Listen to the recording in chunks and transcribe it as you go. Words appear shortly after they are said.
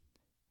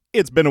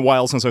It's been a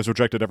while since I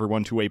subjected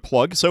everyone to a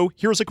plug, so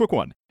here's a quick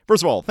one.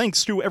 First of all,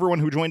 thanks to everyone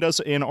who joined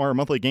us in our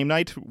monthly game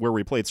night where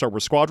we played Star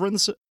Wars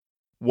Squadrons.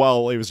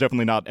 While it was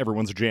definitely not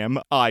everyone's jam,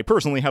 I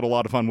personally had a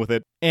lot of fun with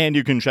it, and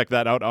you can check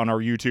that out on our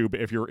YouTube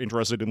if you're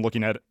interested in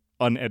looking at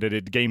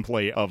unedited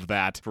gameplay of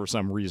that for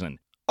some reason.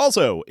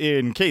 Also,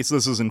 in case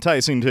this is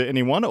enticing to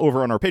anyone,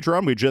 over on our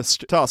Patreon, we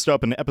just tossed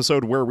up an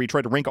episode where we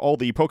try to rank all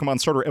the Pokemon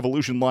starter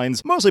evolution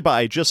lines, mostly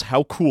by just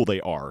how cool they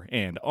are.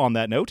 And on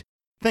that note,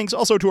 thanks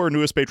also to our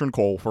newest patron,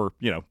 Cole, for,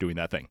 doing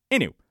that thing.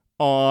 Anyway,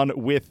 on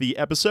with the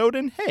episode,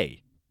 and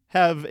hey,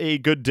 have a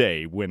good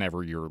day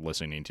whenever you're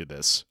listening to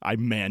this. I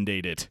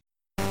mandate it.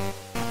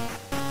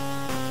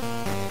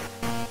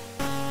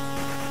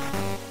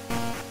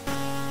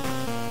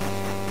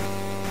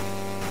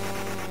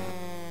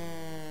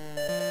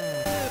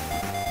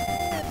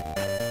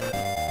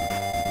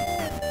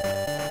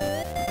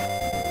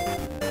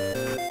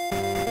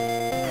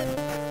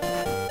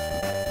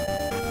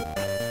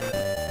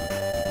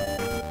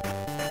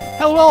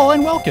 Hello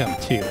and welcome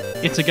to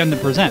It's a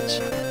Gundam Presents,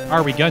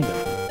 Are We Gundam,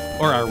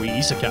 or Are We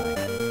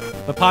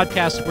Isekai? The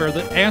podcast where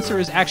the answer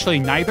is actually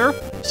neither,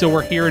 so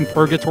we're here in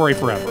purgatory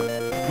forever.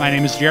 My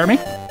name is Jeremy.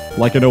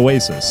 Like an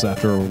oasis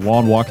after a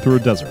long walk through a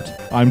desert,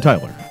 I'm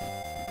Tyler.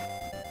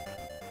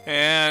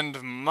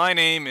 And my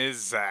name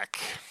is Zach.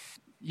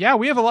 Yeah,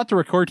 we have a lot to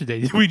record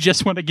today. We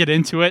just want to get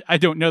into it. I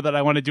don't know that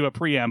I want to do a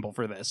preamble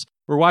for this.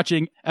 We're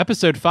watching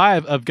episode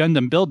 5 of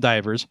Gundam Build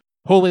Divers,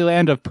 Holy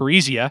Land of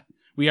Parisia.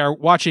 We are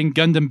watching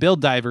Gundam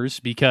Build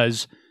Divers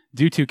because,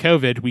 due to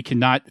COVID, we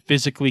cannot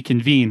physically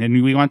convene,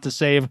 and we want to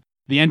save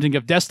the ending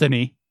of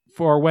Destiny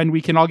for when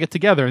we can all get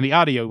together and the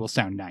audio will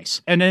sound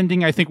nice. An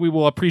ending I think we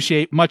will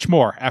appreciate much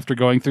more after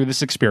going through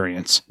this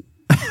experience.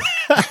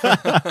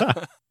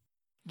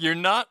 You're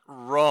not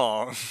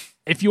wrong.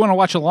 If you want to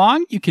watch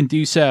along, you can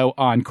do so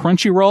on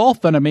Crunchyroll,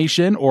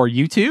 Funimation, or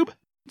YouTube.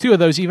 2 of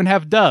those even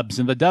have dubs,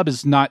 and the dub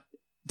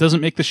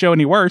doesn't make the show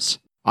any worse.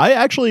 I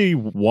actually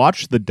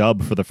watched the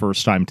dub for the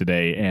first time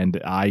today,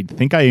 and I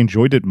think I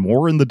enjoyed it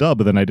more in the dub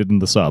than I did in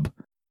the sub.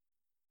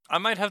 I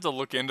might have to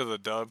look into the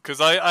dub,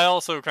 because I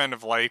also kind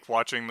of like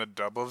watching the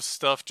dub of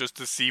stuff just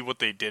to see what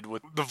they did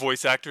with the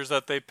voice actors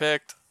that they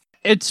picked.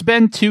 It's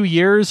been 2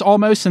 years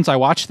almost since I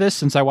watched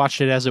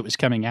it as it was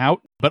coming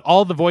out, but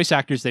all the voice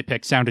actors they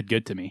picked sounded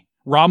good to me.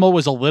 Rommel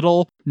was a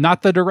little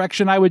not the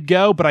direction I would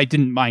go, but I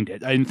didn't mind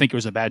it. I didn't think it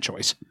was a bad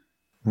choice.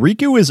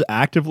 Riku is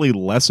actively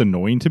less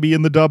annoying to me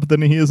in the dub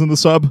than he is in the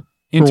sub,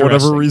 for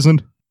whatever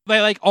reason.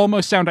 They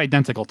almost sound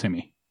identical to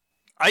me.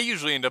 I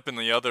usually end up in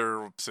the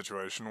other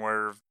situation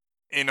where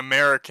in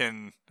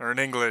American or in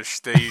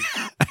English, they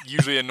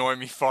usually annoy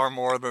me far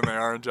more than they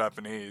are in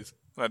Japanese.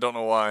 I don't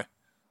know why.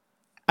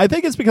 I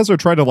think it's because they're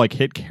trying to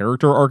hit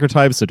character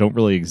archetypes that don't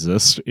really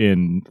exist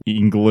in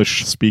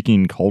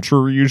English-speaking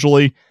culture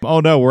usually.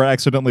 Oh no, we're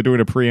accidentally doing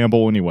a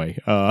preamble anyway.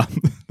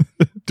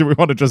 Do we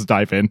want to just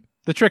dive in?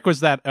 The trick was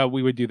that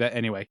we would do that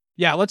anyway.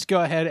 Yeah, let's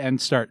go ahead and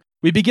start.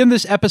 We begin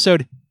this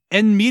episode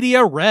en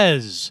media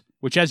res,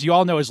 which as you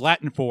all know is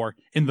Latin for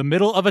in the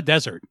middle of a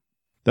desert.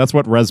 That's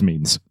what res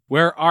means.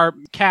 Where our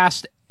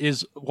cast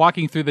is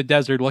walking through the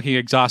desert looking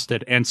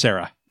exhausted, and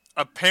Sarah.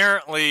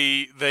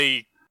 Apparently,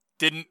 they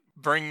didn't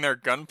bring their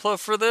Gunpla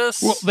for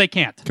this? Well, they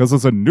can't. Because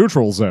it's a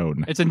neutral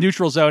zone. It's a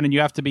neutral zone, and you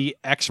have to be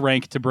X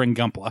rank to bring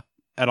Gunpla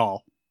at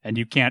all. And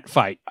you can't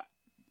fight.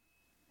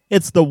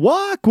 It's the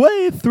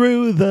walkway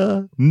through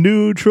the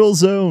neutral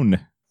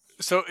zone.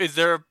 So is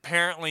there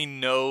apparently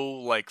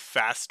no,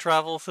 fast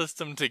travel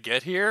system to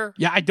get here?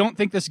 Yeah, I don't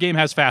think this game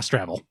has fast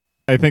travel.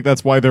 I think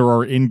that's why there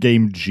are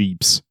in-game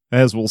jeeps,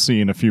 as we'll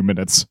see in a few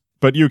minutes.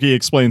 But Yuki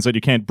explains that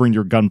you can't bring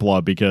your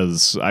Gunpla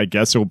because I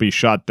guess it will be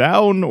shot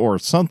down or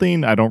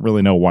something. I don't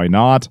really know why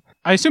not.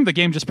 I assume the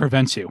game just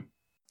prevents you.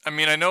 I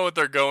mean, I know what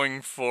they're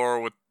going for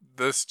with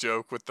this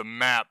joke with the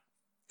map.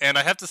 And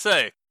I have to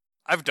say,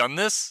 I've done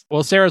this.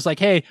 Well, Sarah's like,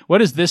 hey, what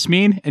does this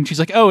mean? And she's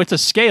like, oh, it's a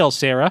scale,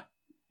 Sarah.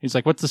 He's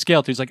like, what's the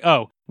scale to? He's like,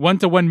 oh, 1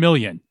 to 1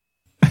 million.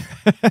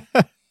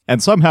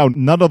 And somehow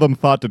none of them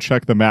thought to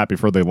check the map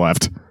before they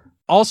left.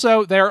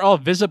 Also, they're all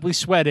visibly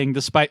sweating,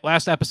 despite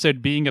last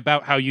episode being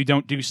about how you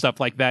don't do stuff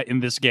like that in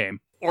this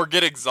game. Or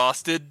get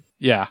exhausted.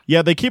 Yeah.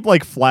 Yeah, they keep,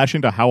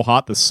 flashing to how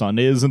hot the sun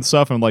is and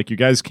stuff, and, you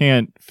guys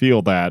can't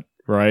feel that,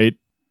 right?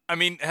 I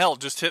mean, hell,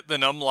 just hit the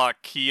numlock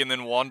key and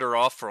then wander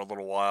off for a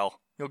little while.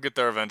 You'll get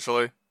there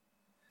eventually.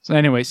 So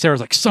anyway,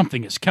 Sarah's like,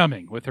 something is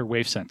coming with her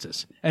wave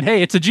senses. And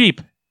hey, it's a Jeep.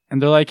 And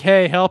they're like,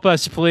 hey, help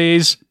us,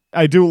 please.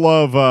 I do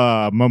love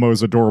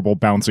Momo's adorable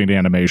bouncing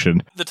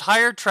animation. The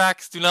tire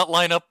tracks do not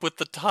line up with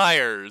the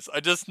tires. I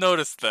just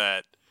noticed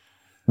that.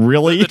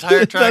 Really? The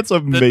tire That's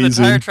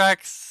amazing. The tire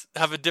tracks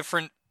have a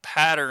different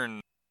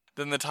pattern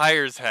than the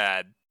tires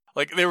had.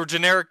 They were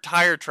generic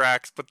tire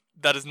tracks, but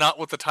that is not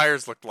what the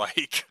tires looked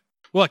like.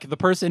 Look, the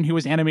person who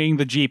was animating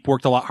the Jeep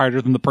worked a lot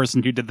harder than the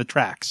person who did the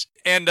tracks.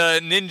 And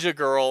Ninja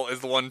Girl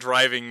is the one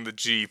driving the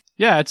Jeep.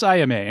 Yeah, it's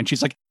Ayame. And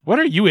she's like, what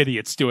are you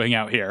idiots doing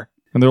out here?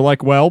 And they're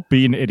like, well,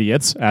 being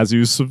idiots, as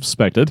you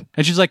suspected.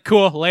 And she's like,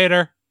 cool,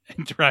 later.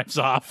 And drives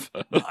off.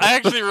 I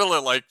actually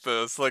really like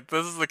this.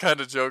 This is the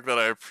kind of joke that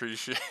I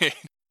appreciate.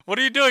 What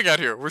are you doing out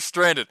here? We're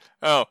stranded.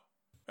 Oh,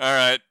 all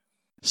right.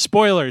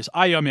 Spoilers,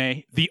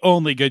 Ayame, the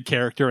only good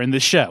character in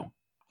this show.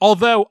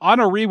 Although,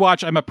 on a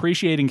rewatch, I'm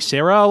appreciating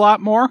Sarah a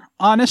lot more,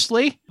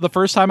 honestly. The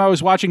first time I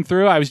was watching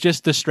through, I was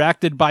just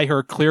distracted by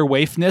her clear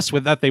waifness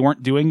with that they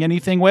weren't doing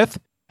anything with,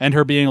 and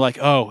her being like,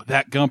 oh,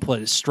 that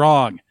Gunpla is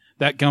strong.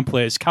 That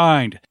Gunpla is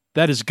kind.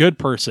 That is good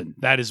person.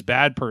 That is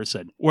bad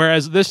person.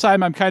 Whereas this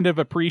time, I'm kind of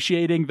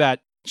appreciating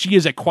that she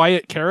is a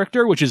quiet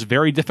character, which is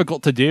very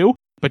difficult to do,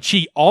 but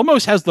she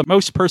almost has the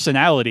most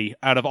personality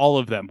out of all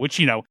of them,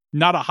 which,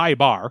 not a high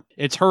bar.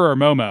 It's her or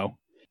Momo.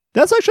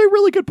 That's actually a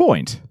really good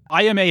point.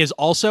 Ayame is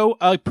also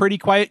a pretty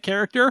quiet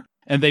character,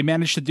 and they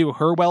managed to do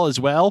her well as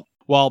well,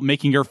 while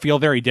making her feel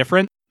very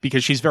different,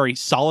 because she's very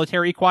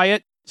solitary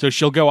quiet. So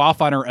she'll go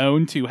off on her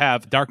own to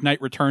have Dark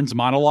Knight Returns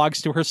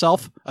monologues to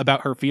herself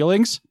about her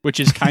feelings, which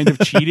is kind of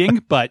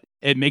cheating, but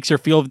it makes her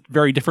feel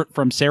very different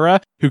from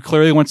Sarah, who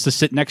clearly wants to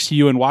sit next to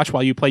you and watch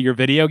while you play your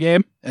video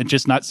game and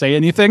just not say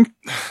anything.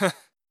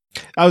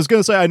 I was going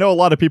to say, I know a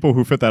lot of people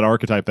who fit that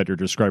archetype that you're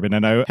describing,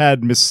 and I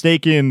had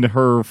mistaken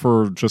her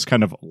for just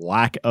kind of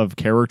lack of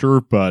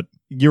character, but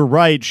you're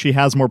right, she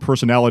has more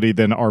personality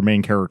than our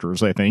main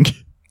characters, I think.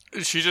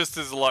 She just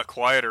is a lot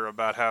quieter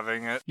about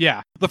having it.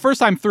 Yeah. The first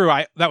time through,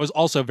 that was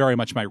also very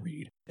much my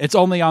read. It's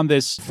only on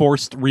this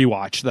forced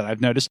rewatch that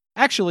I've noticed.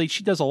 Actually,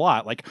 she does a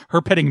lot. Like,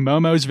 her petting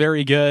Momo's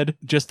very good.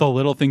 Just the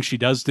little things she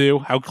does do.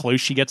 How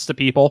close she gets to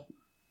people.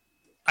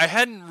 I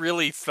hadn't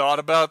really thought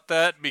about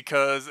that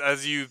because,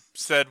 as you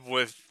said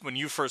when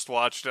you first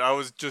watched it, I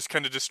was just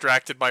kind of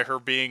distracted by her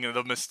being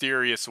the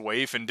mysterious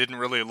waif and didn't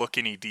really look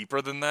any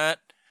deeper than that.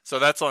 So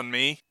that's on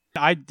me.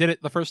 I did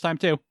it the first time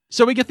too.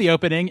 So we get the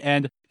opening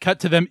and cut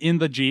to them in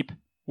the Jeep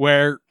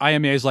where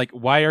Ayame is like,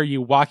 why are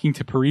you walking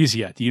to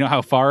Parisia? Do you know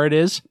how far it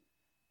is?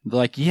 They're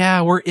like,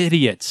 yeah, we're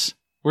idiots.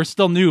 We're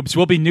still noobs.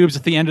 We'll be noobs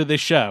at the end of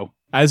this show.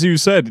 As you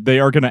said, they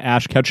are going to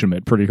Ash Ketchum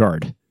it pretty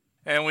hard.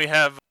 And we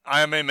have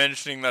Ayame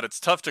mentioning that it's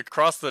tough to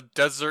cross the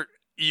desert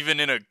even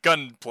in a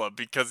Gunpla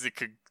because it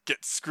could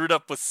get screwed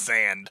up with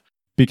sand.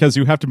 Because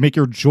you have to make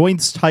your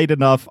joints tight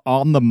enough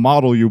on the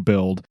model you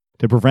build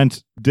to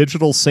prevent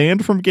digital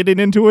sand from getting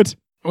into it.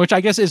 Which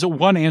I guess is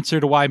one answer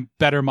to why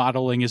better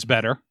modeling is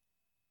better.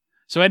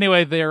 So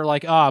anyway, they're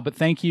like, but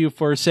thank you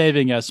for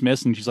saving us,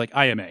 miss. And she's like,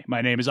 Ayame.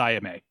 My name is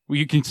Ayame. Well,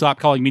 you can stop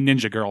calling me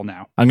Ninja Girl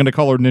now. I'm going to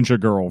call her Ninja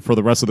Girl for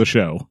the rest of the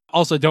show.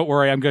 Also, don't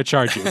worry, I'm going to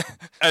charge you.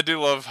 I do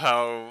love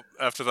how,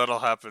 after that all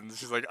happens,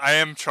 she's like, I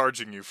am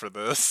charging you for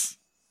this.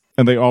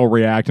 And they all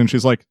react, and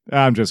she's like,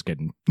 I'm just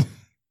kidding.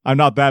 I'm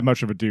not that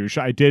much of a douche.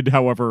 I did,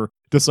 however,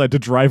 decide to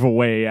drive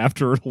away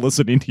after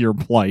listening to your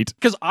plight.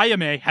 Because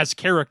Ayame has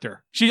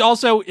character. She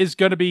also is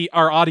going to be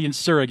our audience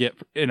surrogate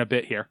in a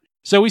bit here.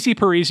 So we see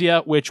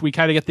Parisia, which we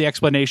kind of get the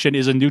explanation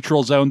is a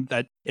neutral zone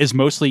that is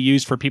mostly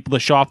used for people to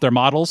show off their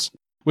models,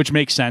 which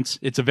makes sense.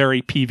 It's a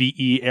very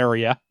PvE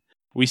area.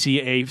 We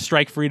see a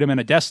Strike Freedom and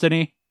a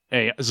Destiny,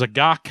 a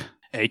Zagak,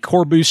 a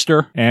Core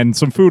Booster. And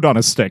some food on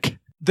a stick.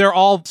 They're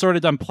all sort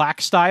of done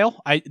plaque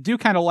style. I do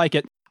kind of like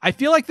it. I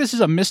feel like this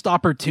is a missed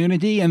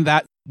opportunity in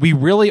that we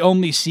really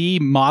only see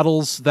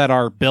models that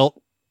are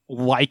built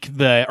like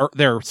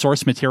their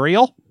source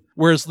material,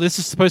 whereas this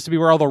is supposed to be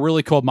where all the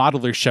really cool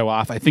modelers show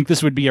off. I think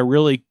this would be a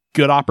really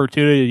good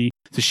opportunity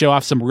to show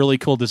off some really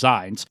cool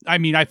designs. I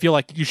mean, I feel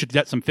like you should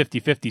get some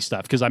 50-50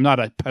 stuff because I'm not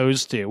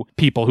opposed to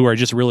people who are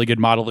just really good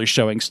modelers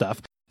showing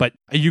stuff. But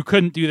you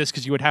couldn't do this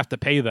because you would have to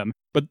pay them.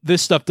 But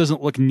this stuff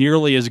doesn't look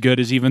nearly as good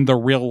as even the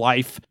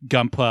real-life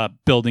Gunpla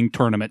building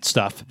tournament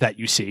stuff that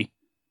you see,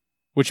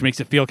 which makes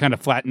it feel kind of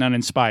flat and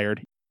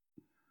uninspired.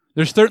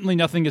 There's certainly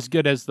nothing as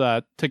good as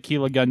the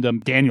Tequila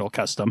Gundam Daniel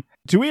custom.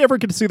 Do we ever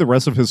get to see the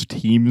rest of his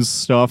team's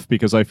stuff?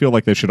 Because I feel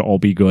like they should all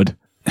be good.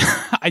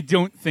 I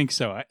don't think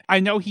so. I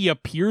know he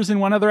appears in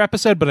one other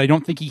episode, but I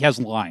don't think he has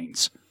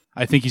lines.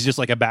 I think he's just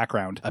like a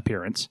background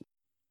appearance.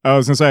 I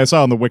was going to say, I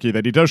saw on the wiki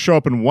that he does show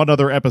up in one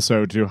other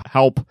episode to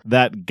help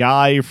that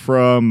guy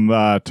from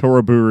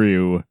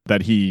Toraburu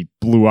that he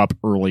blew up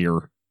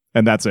earlier.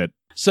 And that's it.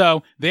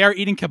 So they are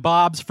eating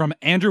kebabs from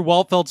Andrew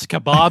Waltfeld's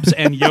Kebabs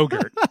and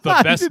Yogurt,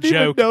 the best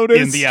joke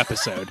in the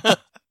episode.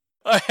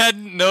 I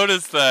hadn't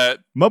noticed that.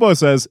 Momo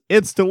says,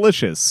 it's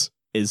delicious.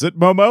 Is it,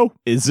 Momo?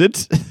 Is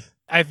it?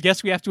 I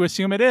guess we have to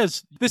assume it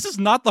is. This is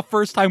not the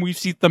first time we've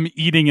seen them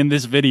eating in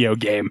this video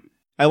game.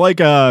 I like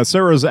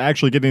Sarah's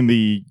actually getting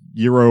the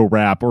Euro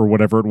wrap or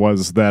whatever it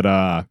was that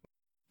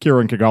Kira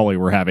and Kigali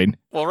were having.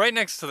 Well, right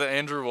next to the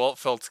Andrew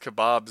Waltfeld's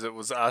Kebabs, it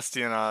was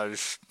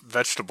Astianage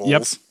vegetables.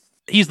 Yep.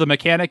 He's the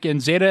mechanic in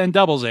Zeta and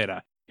Double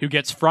Zeta, who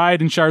gets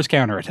fried in Char's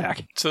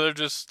counterattack. So they're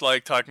just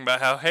like talking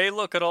about how, hey,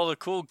 look at all the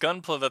cool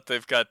Gunpla that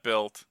they've got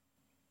built.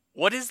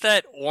 What is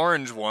that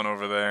orange one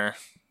over there?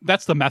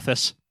 That's the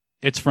Methus.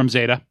 It's from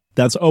Zeta.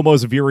 That's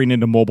almost veering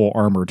into mobile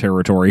armor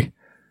territory.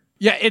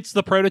 Yeah, it's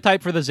the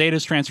prototype for the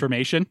Zeta's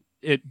transformation.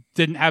 It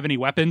didn't have any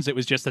weapons. It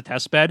was just a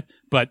test bed,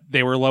 but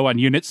they were low on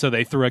units, so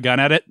they threw a gun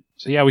at it.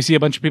 So yeah, we see a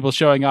bunch of people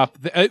showing off.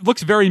 It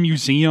looks very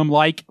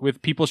museum-like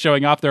with people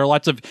showing off. There are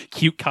lots of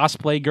cute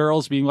cosplay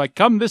girls being like,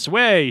 come this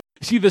way,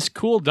 see this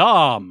cool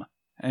Dom.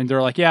 And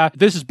they're like, yeah,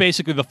 this is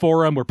basically the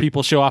forum where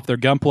people show off their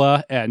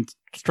Gunpla and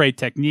trade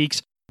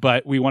techniques,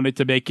 but we wanted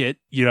to make it,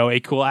 a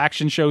cool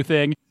action show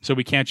thing, so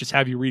we can't just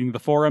have you reading the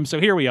forum. So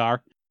here we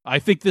are. I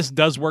think this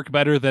does work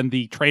better than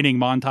the training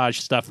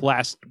montage stuff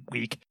last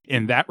week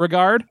in that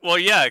regard. Well,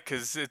 yeah,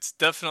 because it's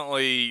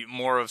definitely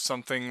more of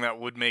something that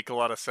would make a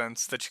lot of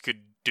sense that you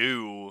could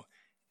do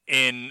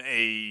in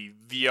a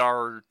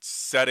VR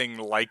setting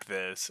like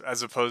this,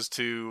 as opposed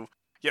to,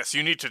 yes,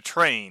 you need to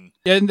train.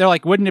 And they're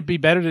like, wouldn't it be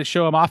better to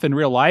show them off in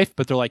real life?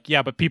 But they're like,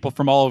 yeah, but people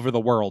from all over the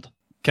world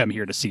come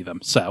here to see them,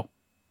 so.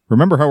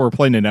 Remember how we're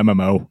playing an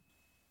MMO?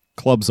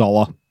 Club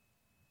Zala.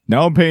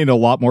 Now I'm paying a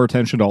lot more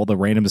attention to all the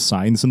random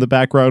signs in the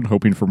background,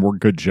 hoping for more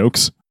good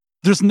jokes.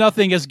 There's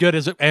nothing as good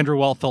as Andrew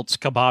Walthelt's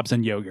kebabs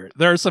and yogurt.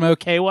 There are some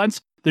okay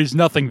ones. There's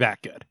nothing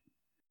that good.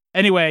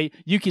 Anyway,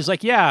 Yuki's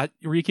like, yeah,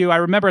 Riku, I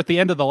remember at the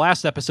end of the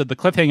last episode, the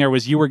cliffhanger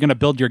was you were going to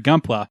build your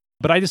Gunpla,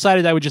 but I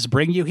decided I would just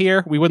bring you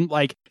here. We wouldn't,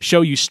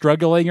 show you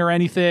struggling or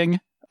anything.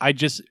 I'd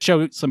just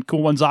show some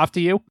cool ones off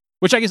to you,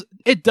 which I guess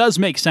it does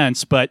make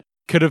sense, but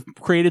could have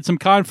created some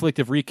conflict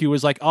if Riku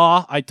was like,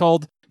 I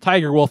told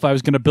Tiger Wolf I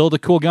was going to build a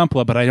cool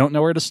Gunpla, but I don't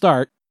know where to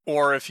start.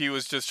 Or if he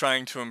was just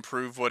trying to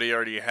improve what he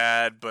already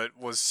had, but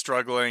was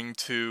struggling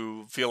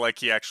to feel like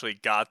he actually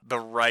got the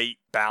right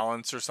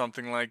balance or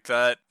something like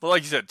that. But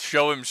like you said,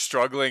 show him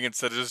struggling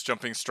instead of just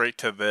jumping straight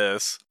to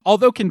this.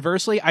 Although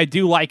conversely, I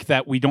do like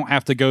that we don't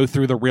have to go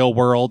through the real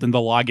world and the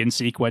login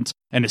sequence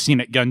and a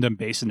scene at Gundam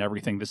base and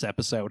everything this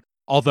episode.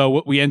 Although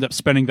what we end up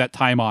spending that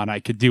time on, I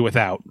could do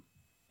without.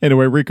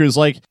 Anyway, Riku's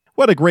like,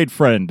 what a great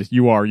friend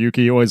you are,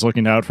 Yuki, always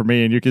looking out for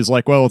me. And Yuki's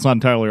like, well, it's not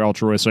entirely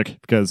altruistic,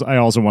 because I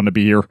also want to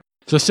be here.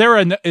 So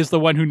Sarah is the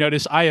one who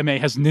noticed Ayame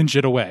has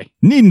ninja'd away.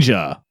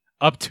 Ninja!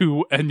 Up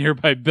to a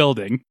nearby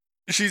building.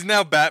 She's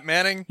now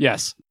Batmaning?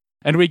 Yes.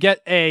 And we get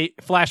a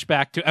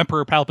flashback to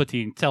Emperor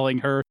Palpatine telling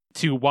her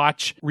to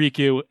watch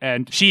Riku,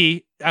 and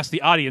she asks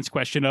the audience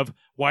question of,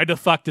 why the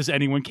fuck does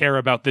anyone care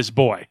about this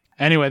boy?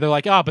 Anyway, they're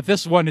like, but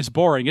this one is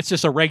boring. It's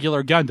just a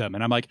regular Gundam.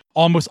 And I'm like,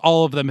 almost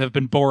all of them have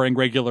been boring,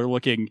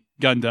 regular-looking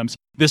Gundams.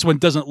 This one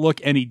doesn't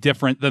look any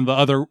different than the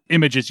other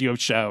images you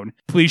have shown.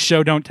 Please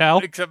show, don't tell.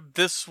 Except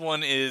this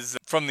one is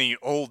from the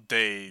old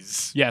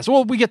days. Yes,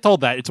 well, we get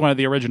told that. It's one of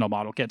the original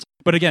model kits.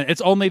 But again,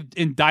 it's only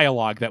in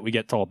dialogue that we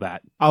get told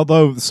that.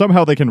 Although,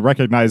 somehow they can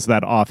recognize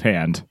that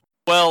offhand.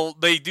 Well,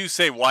 they do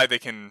say why they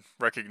can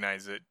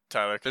recognize it,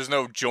 Tyler. There's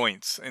no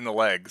joints in the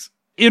legs.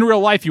 In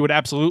real life, you would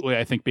absolutely,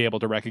 I think, be able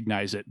to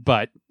recognize it,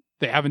 but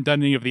they haven't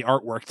done any of the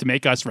artwork to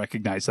make us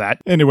recognize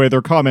that. Anyway,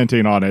 they're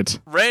commenting on it.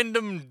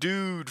 Random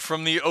dude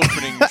from the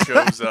opening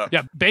shows up.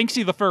 Yeah,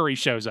 Banksy the furry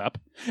shows up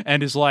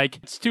and is like,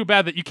 it's too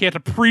bad that you can't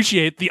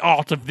appreciate the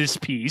art of this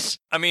piece.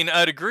 I mean,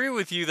 I'd agree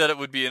with you that it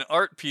would be an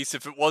art piece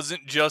if it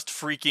wasn't just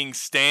freaking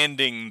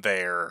standing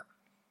there.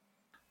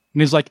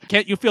 And he's like,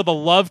 can't you feel the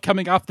love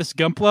coming off this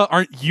Gunpla?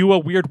 Aren't you a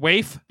weird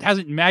waif?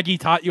 Hasn't Maggie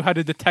taught you how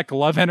to detect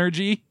love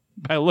energy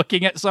by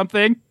looking at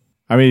something?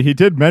 I mean, he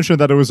did mention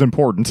that it was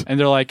important. And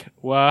they're like,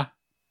 what?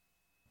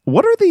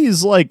 What are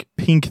these,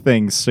 pink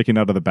things sticking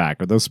out of the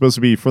back? Are those supposed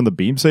to be from the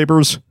beam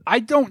sabers? I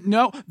don't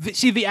know.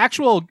 See, the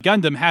actual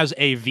Gundam has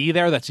a V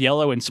there that's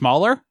yellow and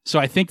smaller. So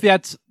I think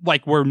that's,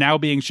 we're now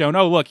being shown,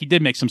 oh, look, he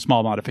did make some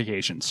small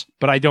modifications.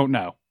 But I don't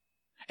know.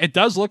 It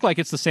does look like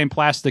it's the same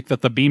plastic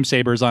that the beam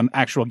sabers on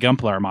actual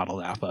Gunpla are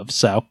modeled off of.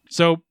 So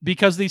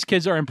because these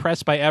kids are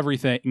impressed by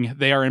everything,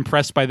 they are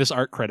impressed by this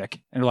art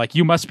critic. And they're like,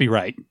 you must be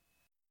right.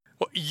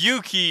 Well,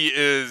 Yuki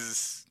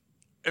is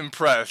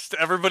impressed.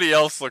 Everybody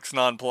else looks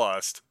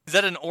nonplussed. Is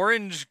that an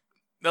orange?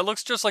 That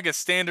looks just like a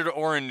standard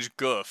orange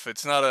goof.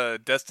 It's not a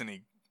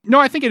Destiny. No,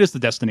 I think it is the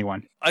Destiny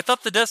one. I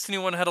thought the Destiny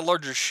one had a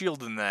larger shield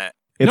than that.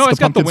 It's got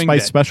the Pumpkin wing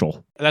Spice bit.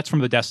 Special. That's from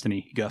the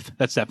Destiny goof.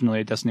 That's definitely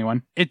a Destiny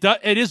one. It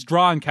is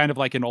drawn kind of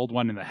like an old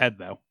one in the head,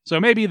 though. So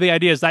maybe the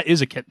idea is that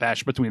is a kit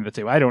bash between the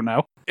two. I don't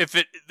know. If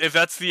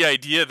that's the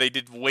idea, they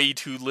did way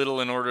too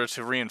little in order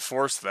to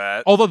reinforce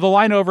that. Although the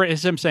line over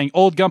is him saying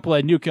old Gunpla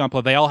and new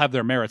Gunpla, they all have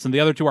their merits, and the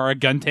other two are a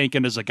gun tank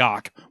and a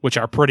Zagok, which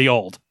are pretty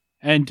old.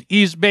 And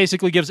he's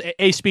basically gives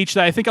a speech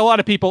that I think a lot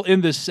of people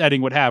in this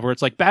setting would have, where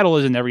it's like battle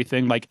isn't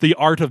everything. Like the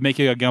art of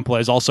making a Gunpla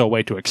is also a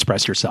way to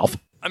express yourself.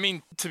 I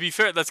mean, to be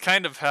fair, that's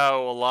kind of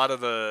how a lot of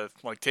the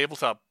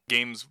tabletop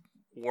games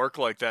work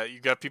like that.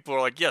 You got people who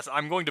are like, yes,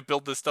 I'm going to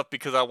build this stuff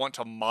because I want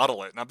to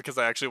model it, not because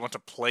I actually want to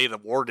play the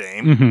war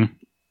game. Mm-hmm.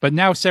 But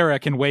now Sarah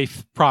can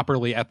waif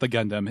properly at the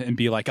Gundam and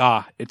be like,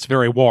 it's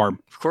very warm.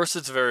 Of course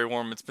it's very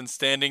warm. It's been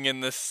standing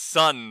in the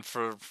sun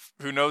for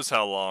who knows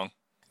how long.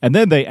 And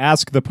then they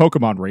ask the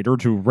Pokemon Raider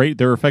to rate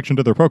their affection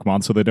to their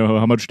Pokemon so they know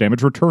how much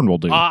damage return will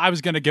do. I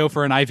was going to go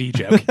for an IV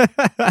joke.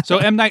 So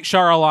M. Night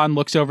Shyamalan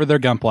looks over their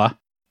Gunpla.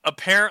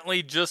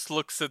 Apparently just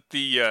looks at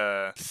the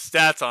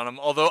stats on them,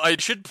 although I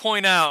should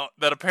point out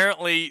that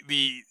apparently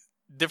the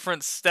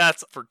different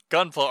stats for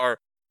Gunpla are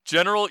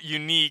general,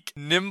 unique,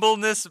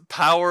 nimbleness,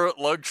 power,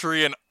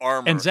 luxury, and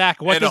armor. And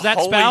Zach, what does that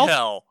holy spell?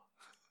 Hell.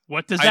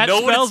 What does that I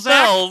know spell, what it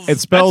spells. Zach? It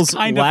spells That's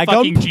kind of Lagump?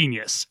 fucking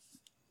genius.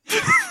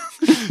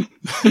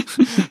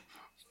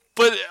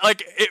 But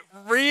it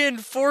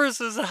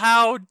reinforces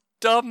how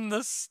dumb the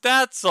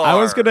stats are. I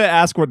was going to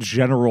ask what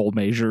general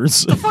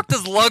measures. What the fuck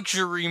does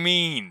luxury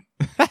mean?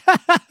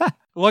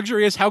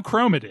 Luxury is how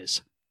chrome it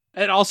is.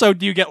 And also,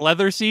 do you get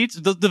leather seats?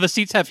 Do the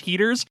seats have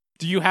heaters?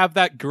 Do you have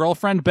that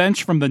girlfriend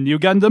bench from the new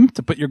Gundam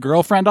to put your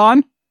girlfriend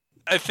on?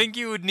 I think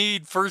you would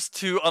need first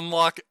to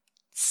unlock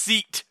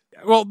seat.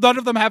 Well, none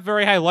of them have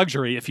very high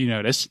luxury, if you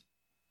notice.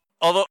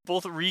 Although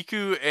both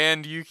Riku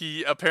and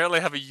Yuki apparently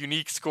have a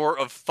unique score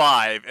of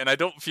 5, and I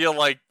don't feel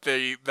like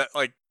is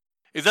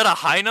that a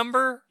high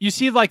number? You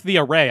see, like, the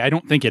array. I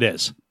don't think it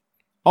is.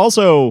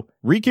 Also,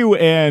 Riku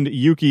and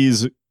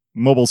Yuki's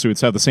mobile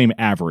suits have the same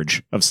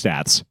average of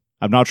stats.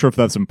 I'm not sure if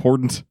that's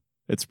important.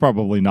 It's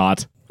probably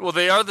not. Well,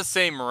 they are the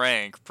same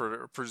rank,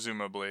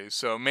 presumably,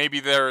 so maybe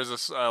there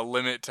is a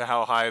limit to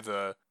how high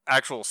the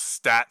actual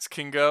stats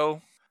can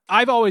go.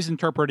 I've always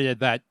interpreted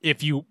that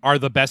if you are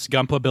the best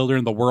Gunpla builder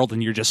in the world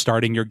and you're just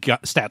starting, your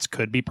stats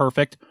could be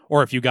perfect.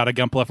 Or if you got a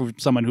Gunpla from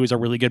someone who's a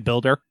really good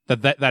builder,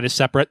 that is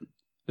separate.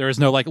 There is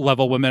no like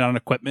level limit on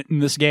equipment in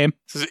this game.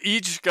 So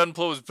each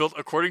Gunpla was built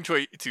according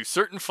to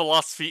certain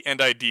philosophy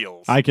and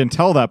ideals. I can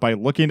tell that by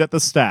looking at the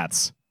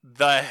stats.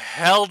 The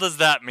hell does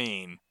that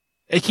mean?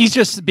 He's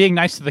just being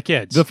nice to the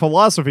kids. The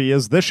philosophy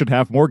is this should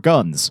have more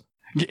guns.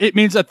 It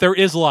means that there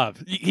is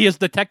love. He has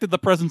detected the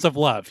presence of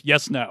love.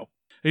 Yes, no.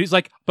 He's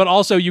like, but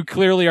also you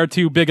clearly are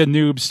too big a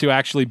noobs to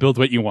actually build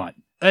what you want.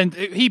 And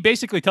he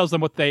basically tells them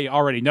what they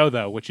already know,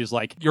 though, which is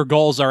like, your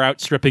goals are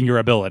outstripping your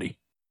ability.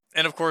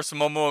 And of course,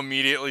 Momo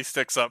immediately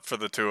sticks up for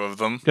the two of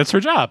them. That's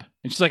her job.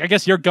 And she's like, I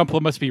guess your Gunpla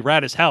must be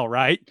rad as hell,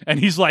 right? And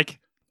he's like,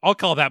 I'll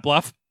call that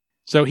bluff.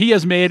 So he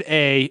has made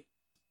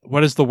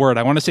what is the word?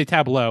 I want to say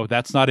tableau.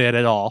 That's not it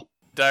at all.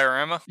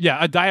 Diorama? Yeah,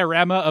 a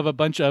diorama of a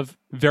bunch of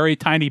very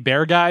tiny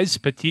bear guys,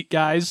 petite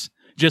guys.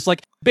 Just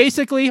like,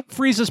 basically,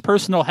 Frieza's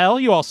personal hell.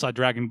 You all saw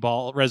Dragon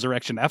Ball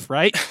Resurrection F,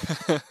 right?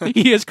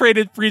 He has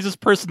created Frieza's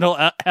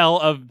personal hell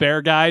of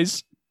bear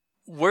guys.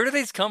 Where do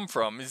these come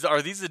from?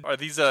 Are these a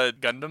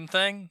Gundam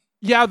thing?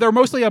 Yeah, they're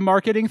mostly a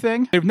marketing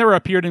thing. They've never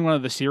appeared in one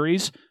of the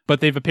series,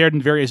 but they've appeared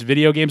in various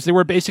video games. They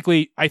were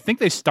basically, I think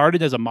they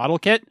started as a model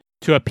kit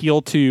to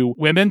appeal to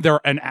women.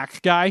 They're an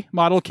act guy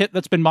model kit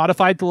that's been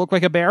modified to look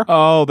like a bear.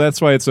 Oh, that's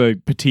why it's a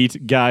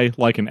petite guy,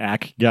 like an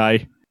act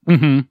guy.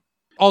 Mm-hmm.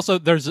 Also,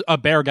 there's a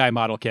bear guy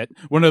model kit.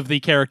 One of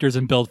the characters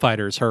in Build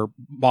Fighters, her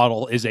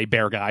model is a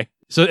bear guy.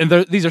 So, and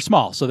these are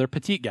small, so they're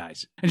petite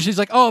guys. And she's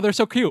like, oh, they're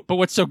so cute, but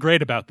what's so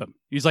great about them?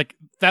 He's like,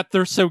 that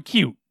they're so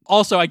cute.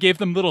 Also, I gave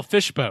them little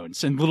fish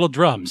bones and little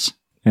drums.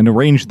 And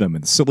arranged them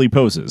in silly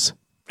poses.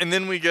 And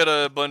then we get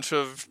a bunch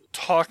of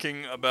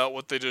talking about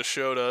what they just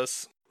showed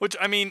us. Which,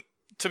 I mean,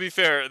 to be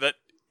fair, that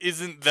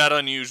isn't that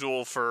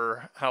unusual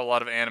for how a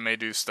lot of anime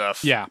do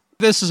stuff. Yeah.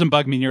 This doesn't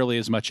bug me nearly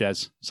as much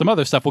as some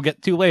other stuff we'll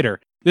get to later.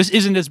 This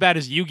isn't as bad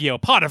as Yu-Gi-Oh!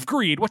 Pot of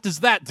Greed. What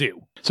does that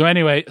do? So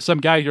anyway, some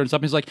guy turns up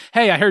and he's like,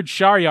 hey, I heard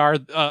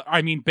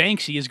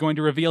Banksy is going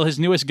to reveal his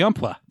newest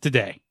Gunpla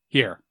today.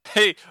 Here.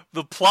 Hey,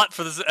 the plot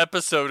for this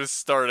episode is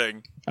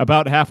starting.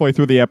 About halfway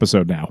through the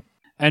episode now.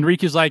 And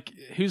Riku's like,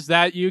 who's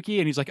that, Yuki?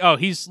 And he's like, oh,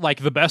 he's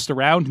like the best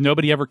around.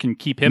 Nobody ever can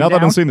keep him now down.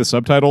 That I'm seeing the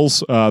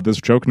subtitles,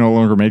 this joke no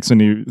longer makes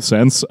any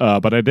sense,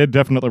 but I did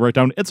definitely write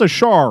down, it's a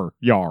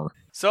Char-Yar.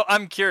 So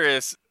I'm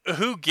curious,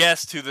 who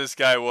guessed who this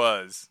guy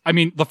was? I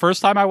mean, the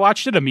first time I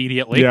watched it,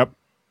 immediately. Yep.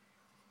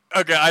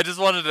 Okay, I just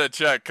wanted to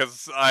check,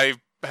 because I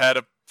had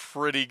a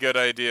pretty good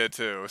idea,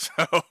 too.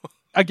 So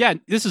again,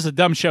 this is a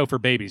dumb show for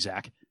baby,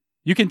 Zach.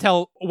 You can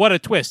tell what a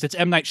twist. It's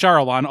M. Night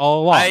Shyamalan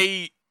all along.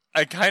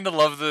 I kind of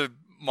love the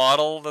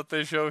model that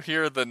they show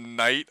here, the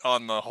knight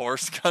on the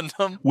horse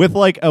Gundam. With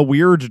like a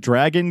weird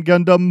dragon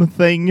Gundam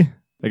thing.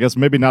 I guess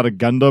maybe not a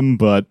Gundam,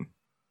 but...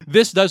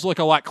 This does look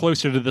a lot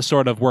closer to the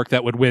sort of work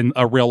that would win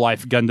a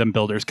real-life Gundam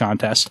Builders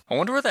contest. I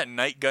wonder where that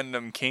Knight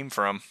Gundam came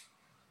from.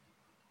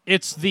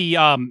 It's the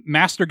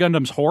Master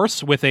Gundam's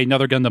horse with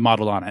another Gundam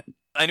model on it.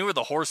 I knew where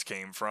the horse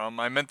came from.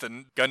 I meant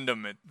the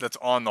Gundam that's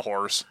on the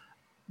horse.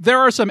 There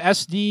are some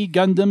SD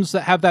Gundams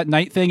that have that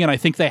Knight thing, and I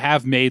think they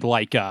have made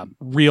like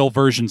real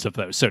versions of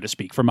those, so to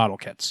speak, for model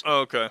kits.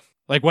 Oh, okay.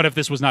 Like, what if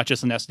this was not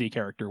just an SD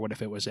character? What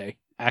if it was a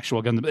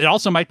actual Gundam? It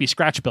also might be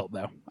scratch built,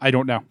 though. I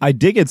don't know. I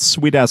dig its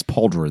sweet-ass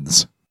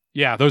pauldrons.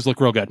 Yeah, those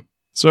look real good.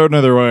 So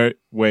another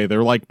way,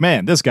 they're like,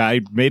 man, this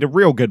guy made a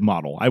real good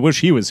model. I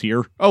wish he was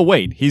here. Oh,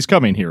 wait, he's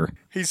coming here.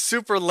 He's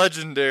super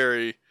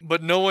legendary,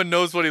 but no one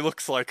knows what he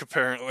looks like,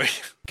 apparently.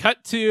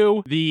 Cut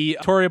to the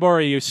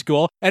Toriboryu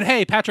school, and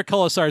hey, Patrick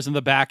Colasar's in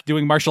the back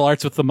doing martial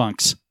arts with the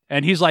monks.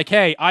 And he's like,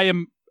 hey, I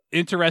am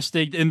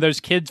interested in those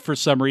kids for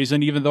some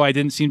reason, even though I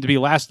didn't seem to be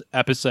last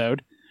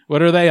episode.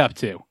 What are they up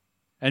to?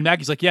 And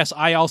Maggie's like, yes,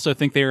 I also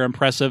think they are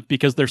impressive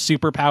because their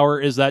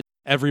superpower is that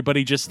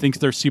everybody just thinks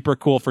they're super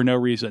cool for no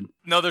reason.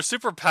 No, their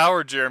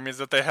superpower, Jeremy, is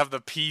that they have the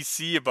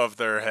PC above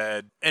their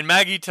head. And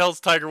Maggie tells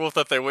Tiger Wolf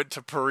that they went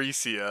to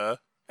Parisia,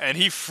 and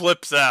he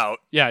flips out.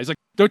 Yeah, he's like,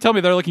 don't tell me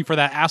they're looking for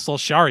that asshole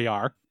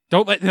Shariar.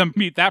 Don't let them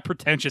meet that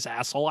pretentious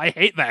asshole. I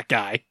hate that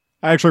guy.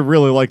 I actually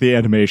really like the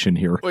animation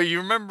here. Wait, you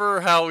remember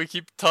how we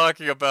keep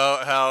talking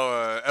about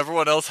how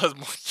everyone else has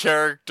more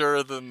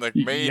character than the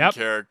main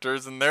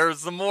characters, and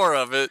there's the more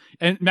of it.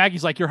 And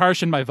Maggie's like, you're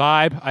harshing my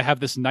vibe. I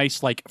have this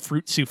nice, like,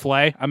 fruit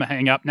souffle. I'm gonna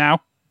hang up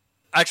now.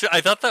 Actually,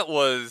 I thought that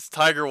was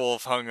Tiger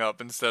Wolf hung up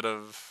instead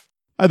of...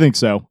 I think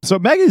so. So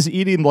Maggie's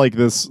eating, like,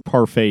 this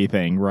parfait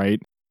thing,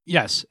 right?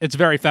 Yes, it's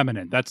very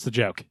feminine. That's the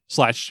joke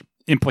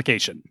 /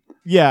 implication.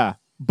 Yeah,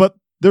 but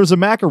there's a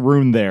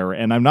macaroon there,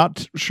 and I'm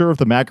not sure if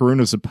the macaroon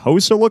is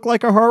supposed to look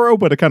like a haro,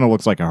 but it kind of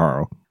looks like a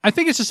haro. I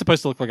think it's just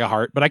supposed to look like a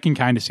heart, but I can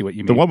kind of see what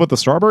you mean. The one with the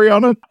strawberry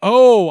on it?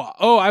 Oh,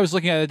 I was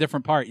looking at a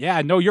different part.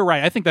 Yeah, no, you're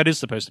right. I think that is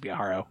supposed to be a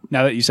haro,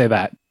 now that you say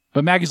that.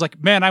 But Maggie's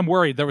like, man, I'm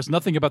worried. There was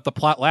nothing about the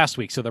plot last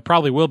week, so there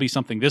probably will be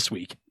something this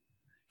week.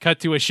 Cut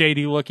to a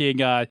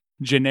shady-looking,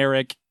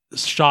 generic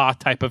Shaw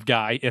type of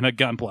guy in a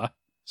Gunpla.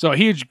 So a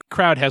huge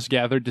crowd has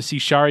gathered to see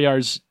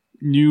Shahryar's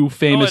new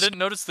famous... Oh, I didn't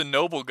notice the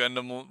Noble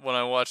Gundam when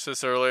I watched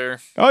this earlier.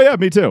 Oh, yeah,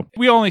 me too.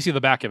 We only see the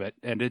back of it,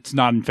 and it's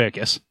not in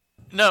focus.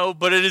 No,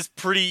 but it is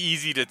pretty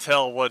easy to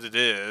tell what it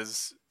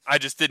is. I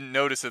just didn't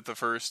notice it the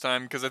first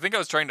time, because I think I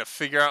was trying to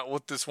figure out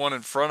what this one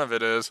in front of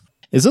it is.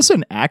 Is this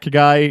an Ak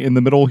guy in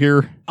the middle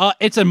here?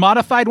 It's a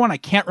modified one. I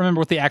can't remember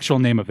what the actual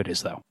name of it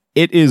is, though.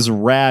 It is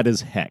rad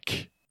as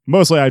heck.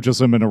 Mostly I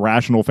just am an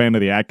irrational fan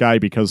of the Ak guy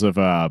because of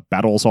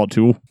Battle Assault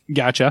 2.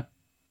 Gotcha.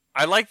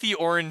 I like the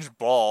orange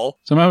ball.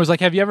 Someone was like,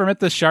 have you ever met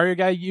this Sharia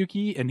guy,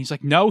 Yuki? And he's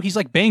like, no, he's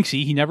like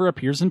Banksy. He never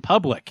appears in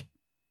public.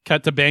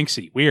 Cut to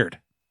Banksy. Weird.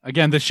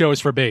 Again, this show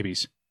is for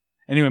babies.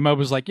 Anyway, Mob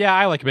was like, yeah,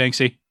 I like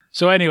Banksy.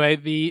 So anyway,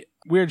 the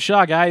weird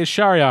Shaw guy is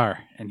Shahryar.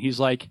 And he's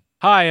like,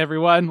 hi,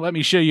 everyone. Let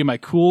me show you my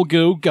cool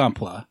goo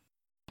Gunpla.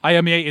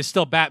 Ayame is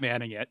still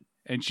Batmaning it.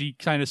 And she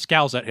kind of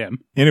scowls at him.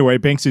 Anyway,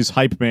 Banksy's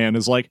hype man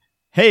is like,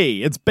 hey,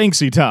 it's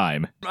Banksy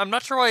time. I'm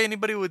not sure why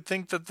anybody would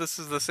think that this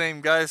is the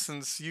same guy,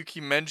 since Yuki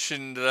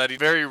mentioned that he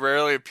very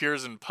rarely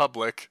appears in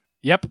public.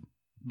 Yep.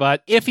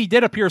 But if he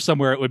did appear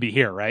somewhere, it would be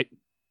here, right?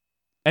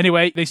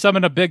 Anyway, they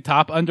summon a big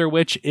top, under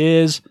which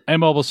is a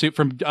mobile suit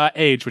from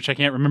Age, which I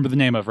can't remember the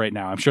name of right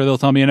now. I'm sure they'll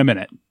tell me in a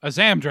minute. A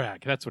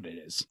Zamdrag, that's what it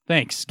is.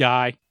 Thanks,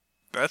 guy.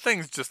 That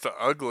thing's just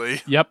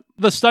ugly. Yep.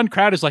 The stunned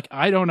crowd is like,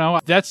 I don't know.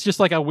 That's just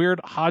like a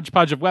weird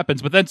hodgepodge of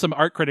weapons. But then some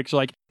art critics are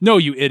like, no,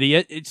 you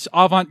idiot. It's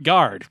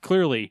avant-garde,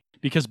 clearly.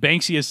 Because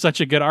Banksy is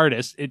such a good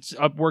artist. It's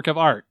a work of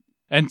art.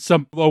 And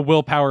some low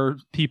willpower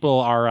people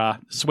are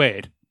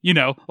swayed. You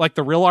know, like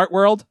the real art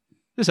world.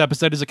 This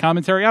episode is a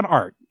commentary on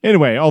art.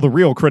 Anyway, all the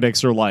real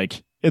critics are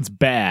like, it's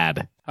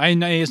bad.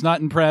 Ayane is not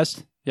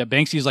impressed. Yeah,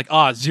 Banksy's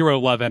like, zero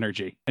love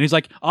energy. And he's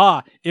like,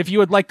 if you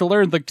would like to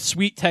learn the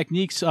sweet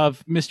techniques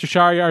of Mr.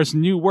 Shahryar's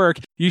new work,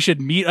 you should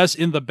meet us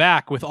in the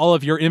back with all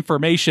of your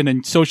information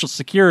and social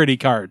security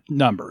card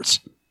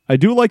numbers. I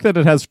do like that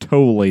it has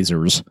toe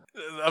lasers.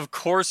 Of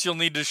course you'll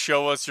need to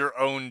show us your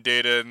own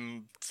data,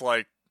 and it's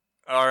like,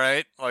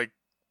 alright, like,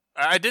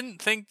 I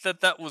didn't think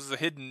that was a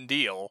hidden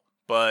deal,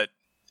 but...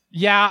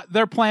 Yeah,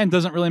 their plan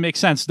doesn't really make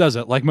sense, does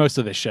it? Like most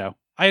of this show.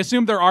 I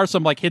assume there are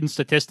some like hidden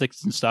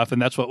statistics and stuff,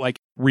 and that's what like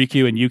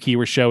Riku and Yuki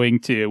were showing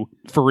to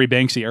Furry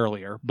Banksy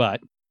earlier.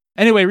 But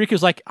anyway,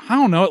 Riku's like, I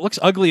don't know, it looks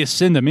ugly as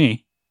sin to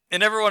me.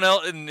 And everyone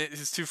else and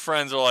his two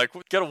friends are like,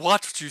 gotta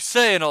watch what you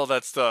say and all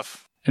that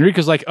stuff. And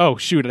Riku's like, oh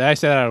shoot, did I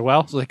say that as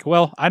well? It's like,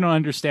 well, I don't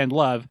understand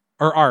love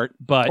or art,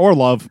 but or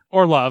love,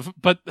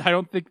 but I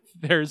don't think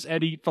there's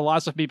any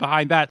philosophy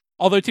behind that.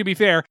 Although to be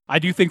fair, I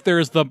do think there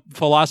is the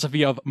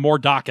philosophy of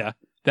Mordaka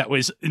that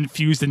was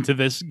infused into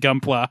this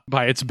Gunpla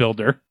by its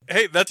builder.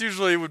 Hey, that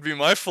usually would be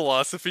my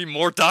philosophy,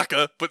 more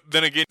DACA, but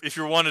then again, if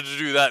you wanted to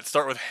do that,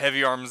 start with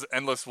Heavy Arms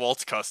Endless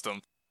Waltz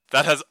Custom.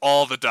 That has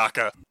all the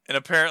DACA. And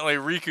apparently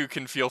Riku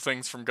can feel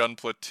things from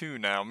Gunpla too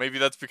now. Maybe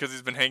that's because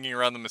he's been hanging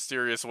around the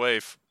mysterious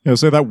waif. Yeah,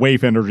 so that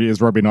waif energy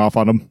is rubbing off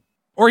on him.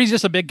 Or he's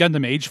just a big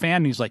Gundam Age fan,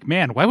 and he's like,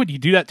 man, why would you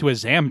do that to a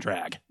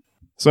Zamdrag?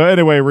 So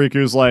anyway,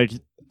 Riku's like,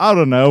 I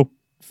don't know.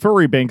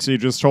 Furry Banksy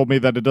just told me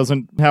that it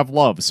doesn't have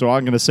love, so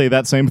I'm going to say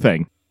that same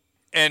thing.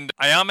 And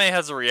Ayame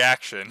has a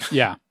reaction.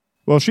 Yeah.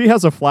 Well, she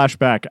has a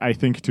flashback, I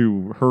think,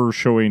 to her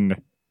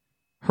showing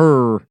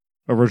her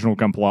original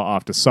Gunpla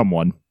off to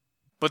someone.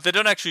 But they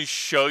don't actually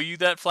show you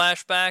that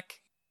flashback.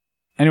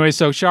 Anyway,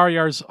 so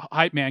Shahryar's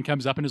hype man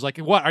comes up and is like,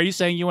 what, are you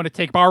saying you want to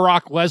take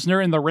Brock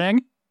Lesnar in the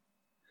ring?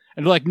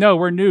 And they're like, no,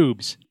 we're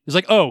noobs. He's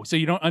like, oh, so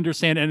you don't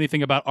understand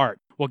anything about art.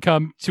 Well,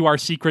 come to our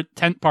secret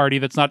tent party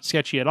that's not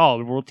sketchy at all,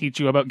 and we'll teach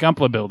you about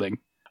Gunpla building.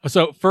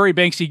 So Furry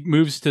Banksy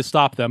moves to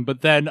stop them,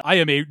 but then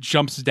Ayame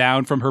jumps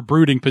down from her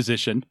brooding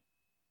position.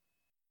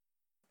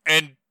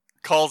 And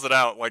calls it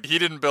out, like, he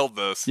didn't build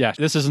this. Yeah,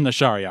 this isn't a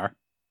Shahryar.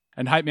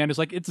 And Hype Man is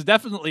like, it's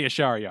definitely a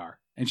Shahryar.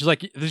 And she's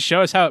like, this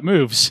show us how it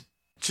moves.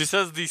 She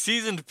says the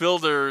seasoned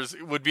builders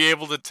would be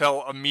able to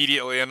tell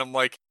immediately, and I'm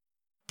like,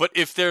 but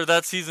if they're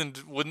that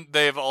seasoned, wouldn't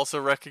they have also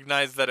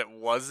recognized that it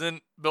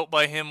wasn't built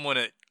by him when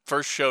it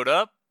first showed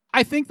up?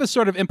 I think the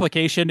sort of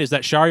implication is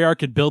that Shahryar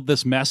could build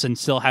this mess and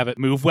still have it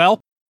move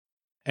well.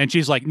 And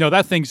she's like, no,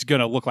 that thing's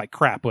gonna look like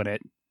crap when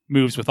it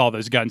moves with all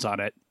those guns on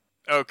it.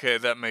 Okay,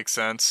 that makes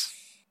sense.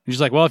 And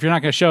she's like, well, if you're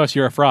not going to show us,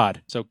 you're a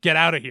fraud. So get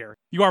out of here.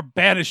 You are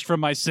banished from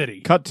my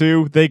city. Cut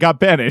to, they got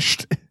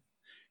banished.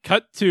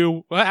 Cut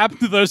to, what happened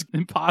to those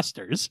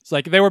imposters? It's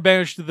like they were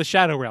banished to the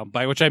Shadow Realm,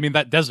 by which I mean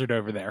that desert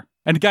over there.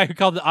 And the guy who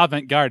called it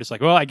avant-garde is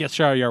like, well, I guess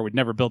Shahryar would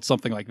never build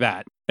something like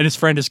that. And his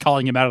friend is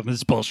calling him out on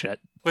this bullshit.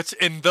 Which,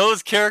 in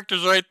those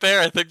characters right there,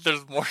 I think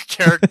there's more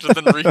character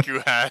than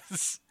Riku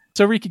has.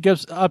 So Riku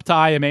goes up to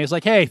Ayame, is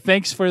like, hey,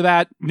 thanks for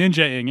that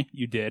ninja-ing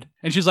you did.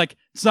 And she's like,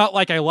 it's not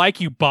like I like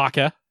you,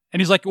 Baka.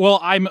 And he's like, well,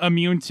 I'm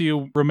immune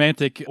to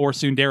romantic or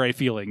tsundere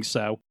feelings,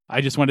 so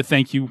I just want to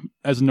thank you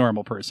as a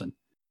normal person.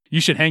 You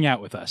should hang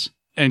out with us.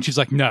 And she's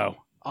like,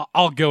 no,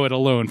 I'll go it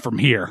alone from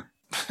here.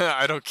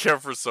 I don't care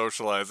for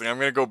socializing. I'm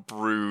going to go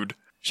brood.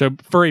 So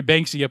Furry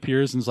Banksy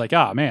appears and is like,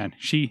 ah, man,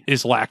 she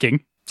is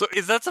lacking. So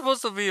is that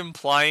supposed to be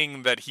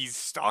implying that he's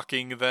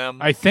stalking them?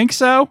 I think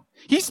so.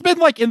 He's been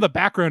like in the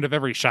background of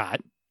every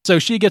shot. So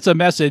she gets a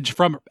message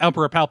from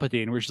Emperor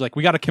Palpatine where she's like,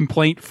 we got a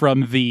complaint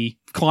from the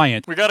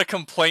client. We got a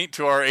complaint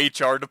to our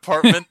HR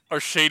department, our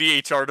shady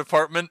HR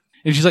department.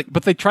 And she's like,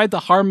 but they tried to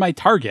harm my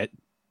target.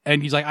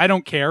 And he's like, I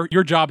don't care.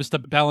 Your job is to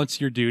balance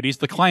your duties.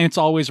 The client's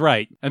always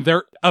right. And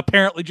they're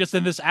apparently just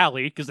in this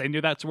alley because they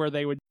knew that's where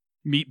they would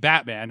meet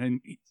Batman.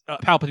 And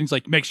Palpatine's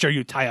like, make sure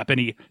you tie up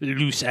any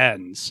loose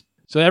ends.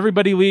 So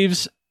everybody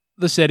leaves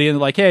the city and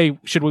they're like, hey,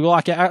 should we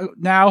lock out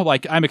now?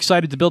 Like, I'm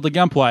excited to build a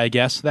Gunpla, I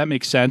guess. That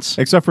makes sense.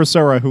 Except for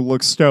Sora, who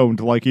looks stoned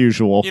like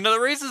usual. You know,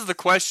 that raises the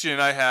question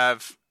I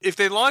have. If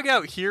they log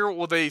out here,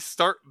 will they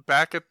start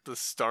back at the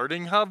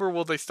starting hub or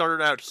will they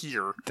start out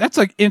here? That's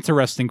an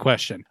interesting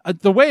question.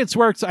 The way it's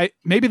worked,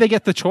 maybe they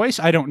get the choice.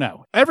 I don't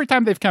know. Every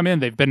time they've come in,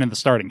 they've been in the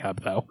starting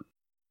hub, though.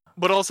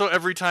 But also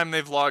every time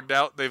they've logged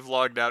out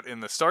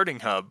in the starting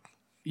hub.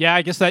 Yeah,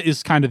 I guess that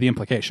is kind of the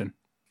implication.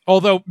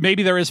 Although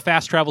maybe there is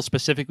fast travel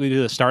specifically to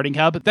the starting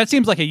hub. That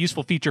seems like a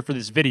useful feature for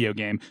this video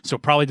game, so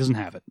it probably doesn't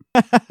have it.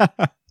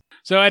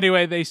 So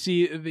anyway, they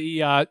see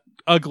the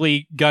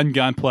ugly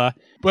Gunpla,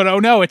 but oh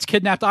no, it's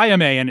kidnapped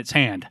Ayame in its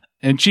hand.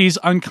 And she's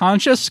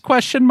unconscious, ?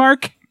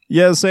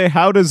 Yeah, say,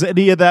 how does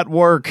any of that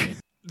work?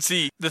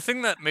 See, the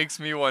thing that makes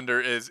me wonder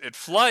is it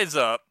flies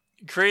up,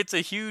 creates a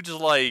huge,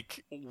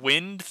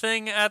 wind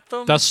thing at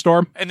them. Dust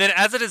storm. And then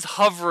as it is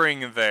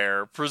hovering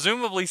there,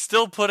 presumably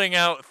still putting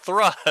out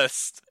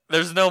thrust,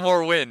 there's no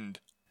more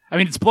wind. I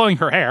mean, it's blowing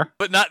her hair.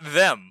 But not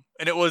them.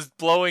 And it was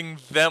blowing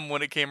them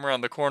when it came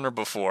around the corner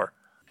before.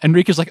 And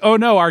Riku's like, oh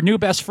no, our new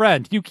best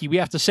friend, Yuki, we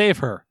have to save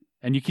her.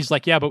 And Yuki's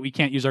like, yeah, but we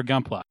can't use our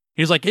Gunpla.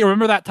 He's like, hey,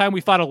 remember that time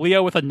we fought a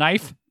Leo with a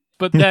knife?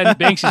 But then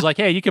Banksy's like,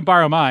 hey, you can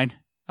borrow mine.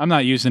 I'm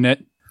not using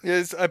it.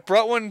 Yes, I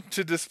brought one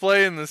to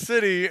display in the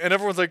city, and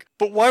everyone's like,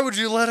 but why would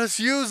you let us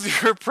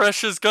use your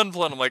precious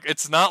Gunpla? And I'm like,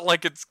 it's not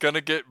like it's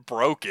gonna get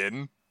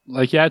broken.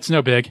 Like, yeah, it's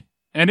no big.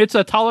 And it's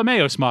a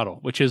Ptolemaeus model,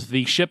 which is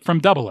the ship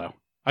from 00.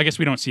 I guess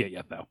we don't see it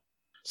yet, though.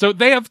 So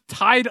they have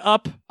tied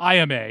up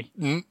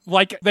Ayame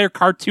like they're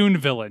cartoon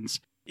villains.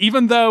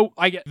 Even though,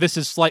 this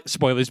is slight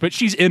spoilers, but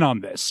she's in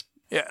on this.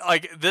 Yeah,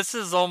 this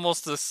is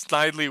almost a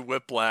Snidely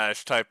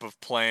Whiplash type of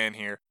plan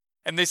here.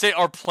 And they say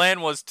our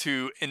plan was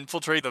to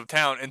infiltrate the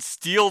town and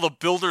steal the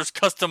builder's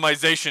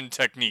customization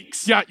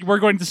techniques. Yeah, we're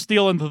going to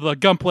steal into the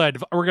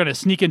Gunpla. We're going to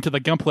sneak into the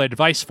Gunpla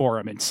advice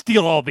forum and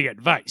steal all the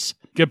advice.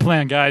 Good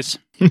plan, guys.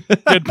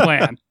 Good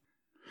plan.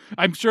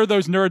 I'm sure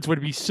those nerds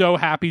would be so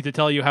happy to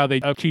tell you how they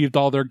achieved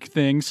all their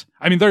things.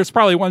 I mean, there's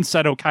probably one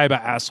Seto Kaiba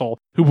asshole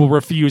who will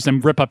refuse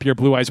and rip up your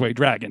Blue Eyes White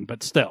Dragon,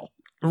 but still.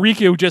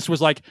 Riku just was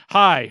like,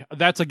 hi,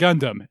 that's a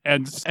Gundam.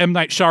 And M.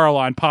 Night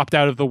Shyamalan popped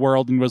out of the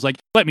world and was like,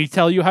 let me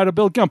tell you how to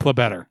build Gunpla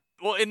better.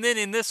 Well, and then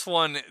in this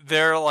one,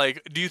 they're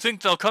like, do you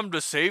think they'll come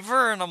to save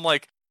her? And I'm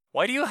like,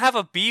 why do you have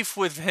a beef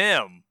with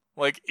him?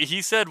 Like,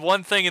 he said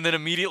one thing and then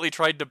immediately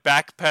tried to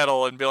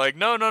backpedal and be like,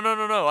 no,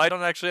 I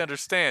don't actually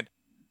understand.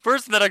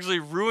 Person that actually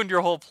ruined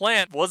your whole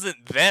plan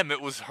wasn't them,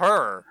 it was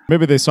her.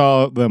 Maybe they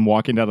saw them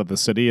walking out of the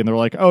city and they're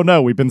like, oh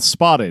no, we've been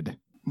spotted.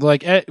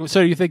 Like,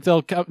 so you think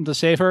they'll come to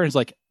save her? And it's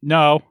like,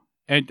 no.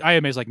 And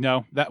Ayame's like,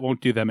 no, that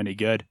won't do them any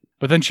good.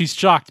 But then she's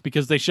shocked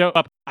because they show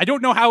up. I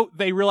don't know how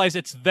they realize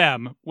it's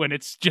them when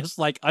it's just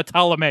like a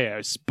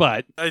Ptolemaeus,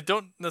 but... I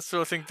don't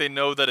necessarily think they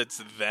know that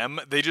it's them.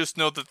 They just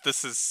know that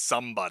this is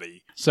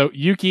somebody. So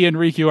Yuki and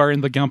Riku are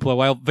in the Gunpla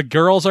while the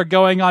girls are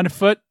going on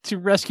foot to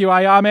rescue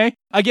Ayame.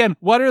 Again,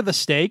 what are the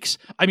stakes?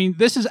 I mean,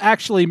 this is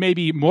actually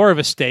maybe more of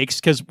a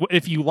stakes because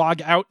if you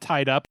log out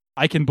tied up,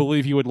 I can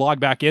believe you would log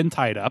back in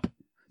tied up.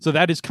 So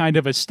that is kind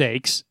of a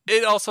stakes.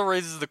 It also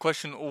raises the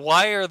question,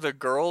 why are the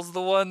girls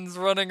the ones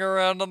running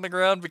around on the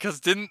ground? Because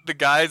didn't the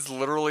guys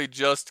literally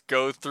just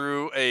go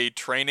through a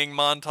training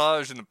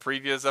montage in the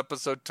previous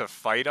episode to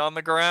fight on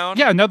the ground?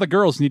 Yeah, now the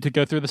girls need to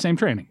go through the same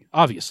training,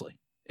 obviously.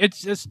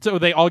 It's just so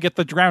they all get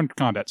the ground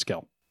combat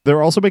skill.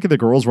 They're also making the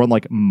girls run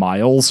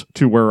miles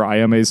to where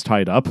Ayame's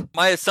tied up.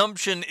 My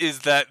assumption is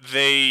that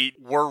they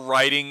were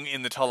riding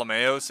in the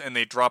Ptolemaeus and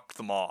they dropped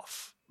them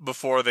off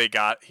before they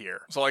got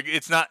here. So,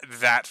 it's not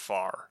that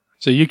far.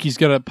 So Yuki's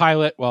going to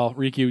pilot while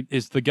Riku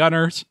is the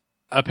gunners.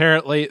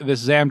 Apparently,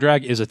 this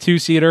Zamdrag is a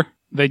two-seater.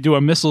 They do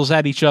a missiles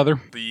at each other.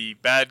 The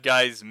bad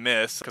guys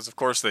miss, because of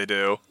course they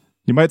do.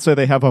 You might say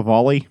they have a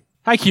volley.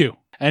 Haikyuu.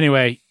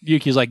 Anyway,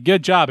 Yuki's like,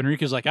 good job. And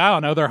Riku's like, I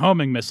don't know, they're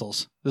homing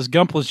missiles. This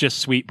Gunpla's just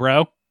sweet,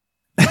 bro.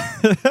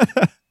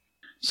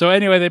 So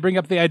anyway, they bring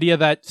up the idea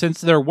that since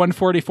they're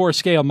 144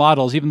 scale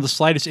models, even the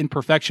slightest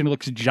imperfection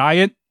looks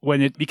giant when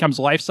it becomes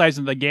life-size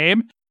in the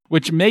game,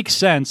 which makes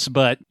sense,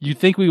 but you'd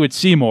think we would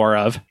see more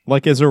of.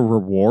 Like as a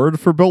reward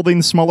for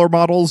building smaller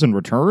models in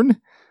return?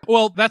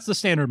 Well, that's the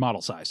standard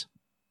model size.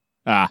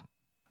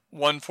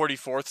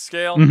 1/44th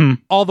scale?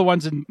 Mm-hmm. All the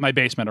ones in my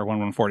basement are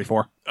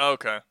 1/144.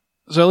 Okay.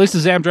 So at least the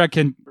Zamdrag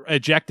can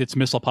eject its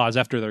missile pods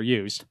after they're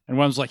used. And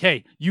one's like,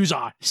 hey, use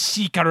a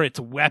secret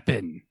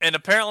weapon. And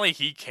apparently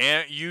he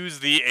can't use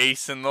the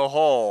ace in the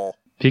hole.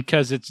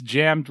 Because it's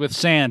jammed with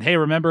sand. Hey,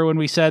 remember when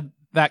we said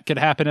that could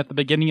happen at the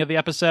beginning of the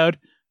episode?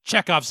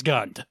 Chekhov's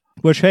gun.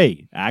 Which,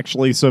 hey,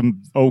 actually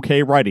some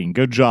okay writing.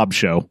 Good job,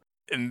 show.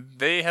 And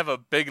they have a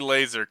big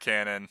laser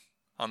cannon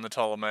on the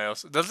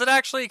Ptolemaeus. Does it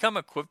actually come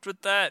equipped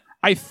with that?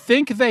 I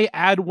think they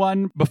add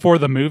one before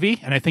the movie,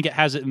 and I think it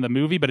has it in the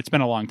movie, but it's been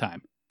a long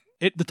time.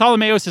 The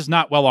Ptolemaeus is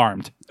not well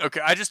armed.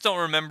 Okay, I just don't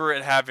remember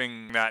it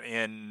having that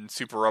in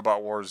Super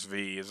Robot Wars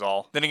V is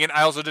all. Then again,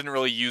 I also didn't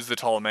really use the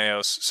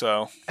Ptolemaeus,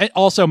 so... It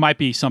also might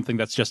be something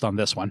that's just on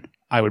this one.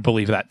 I would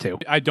believe that too.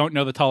 I don't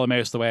know the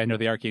Ptolemaeus the way I know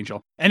the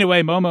Archangel.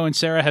 Anyway, Momo and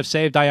Sarah have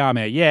saved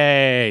Ayame.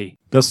 Yay!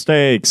 The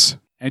stakes.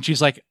 And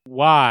she's like,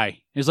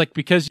 why? He's like,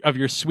 because of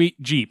your sweet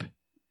Jeep.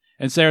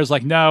 And Sarah's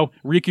like, no,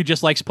 Riku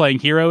just likes playing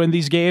hero in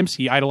these games.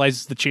 He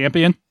idolizes the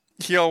champion.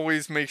 He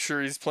always makes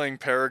sure he's playing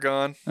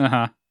Paragon.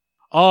 Uh-huh.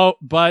 Oh,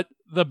 but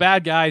the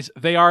bad guys,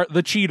 they are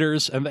the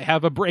cheaters, and they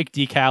have a brake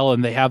decal,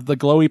 and they have the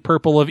glowy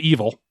purple of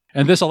evil.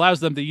 And this allows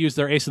them to use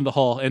their ace in the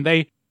hole, and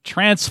they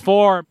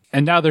transform,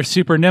 and now they're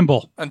super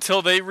nimble.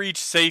 Until they reach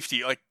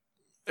safety. Like,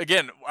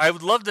 again, I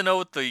would love to know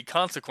what the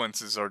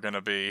consequences are going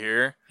to be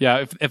here.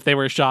 Yeah, if they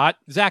were shot,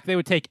 Zach, they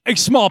would take a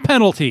small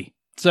penalty.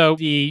 So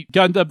the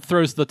Gundam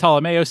throws the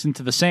Ptolemaeus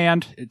into the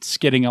sand. It's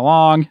skidding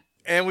along.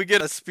 And we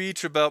get a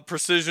speech about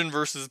precision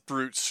versus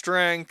brute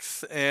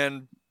strength,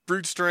 and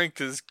brute strength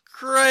is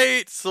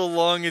great so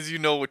long as you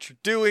know what you're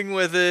doing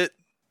with it.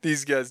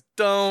 These guys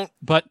don't.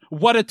 But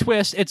what a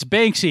twist, it's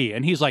Banksy.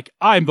 And he's like,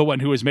 I'm the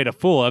one who was made a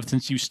fool of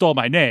since you stole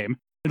my name.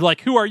 And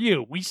like, who are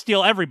you? We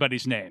steal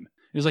everybody's name.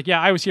 He's like, yeah,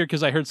 I was here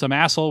because I heard some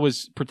asshole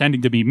was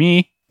pretending to be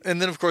me.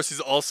 And then, of course,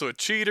 he's also a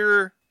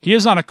cheater. He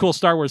is on a cool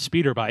Star Wars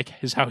speeder bike,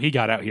 is how he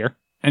got out here.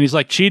 And he's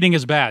like, cheating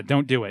is bad.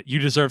 Don't do it. You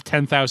deserve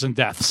 10,000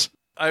 deaths.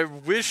 I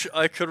wish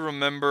I could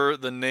remember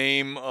the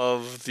name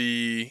of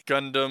the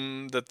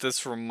Gundam that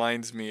this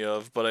reminds me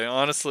of, but I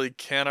honestly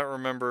cannot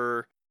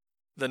remember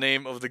the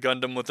name of the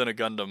Gundam within a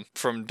Gundam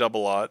from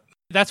Double-Aught.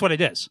 That's what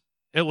it is.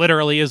 It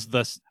literally is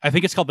I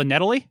think it's called the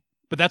Nettily,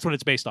 but that's what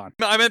it's based on.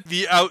 I meant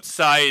the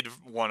outside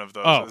one of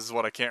those. Oh. This is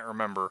what I can't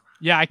remember.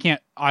 Yeah, I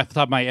can't off the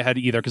top of my head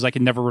either, because I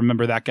can never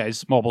remember that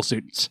guy's mobile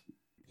suits.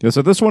 Yeah,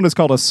 so this one is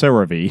called a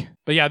Cerevi.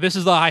 But yeah, this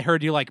is the I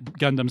heard you like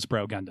Gundam's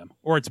Bro Gundam.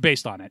 Or it's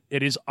based on it.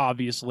 It is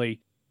obviously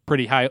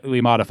pretty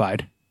highly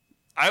modified.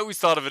 I always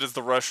thought of it as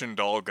the Russian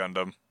doll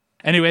Gundam.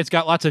 Anyway, it's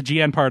got lots of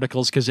GN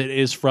particles because it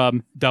is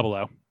from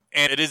 00.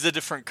 And it is a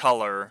different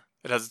color.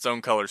 It has its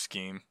own color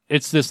scheme.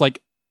 It's this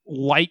like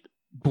light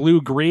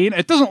blue-green.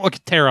 It doesn't look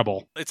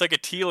terrible. It's like a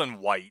teal and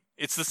white.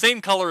 It's the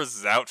same color as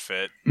his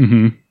outfit.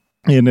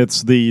 Mm-hmm. And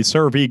it's the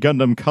Cerevi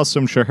Gundam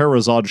Custom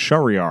Scheherazade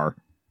Shahryar,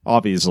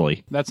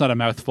 obviously. That's not a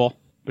mouthful.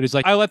 But he's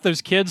like, I let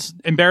those kids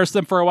embarrass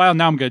them for a while.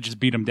 Now I'm going to just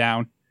beat them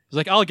down. He's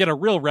like, I'll get a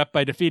real rep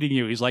by defeating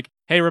you. He's like,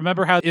 hey,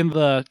 remember how in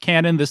the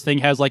canon this thing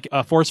has like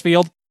a force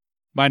field?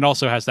 Mine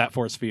also has that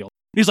force field.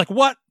 He's like,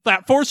 what?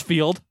 That force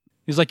field?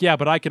 He's like, yeah,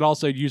 but I could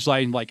also use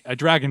like a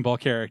Dragon Ball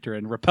character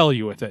and repel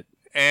you with it.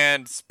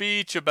 And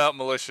speech about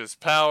malicious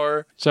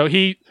power. So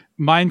he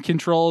mind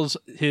controls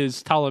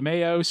his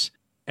Ptolemaeus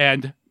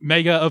and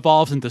Mega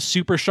evolves into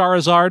Super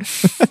Charizard.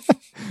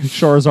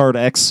 Charizard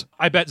X.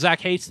 I bet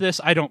Zach hates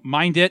this. I don't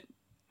mind it.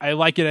 I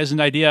like it as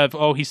an idea of,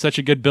 oh, he's such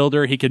a good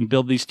builder. He can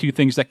build these two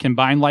things that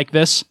combine like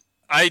this.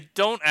 I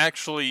don't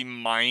actually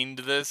mind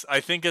this. I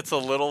think it's a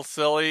little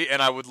silly,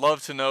 and I would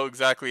love to know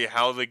exactly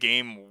how the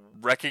game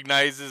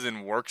recognizes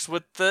and works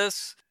with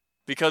this.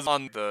 Because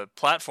on the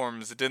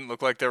platforms, it didn't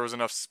look like there was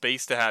enough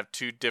space to have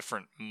two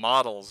different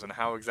models, and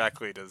how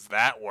exactly does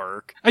that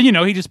work? And,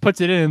 he just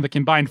puts it in the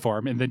combined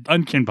form and then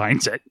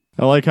uncombines it.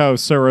 I like how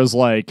Sarah's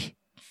like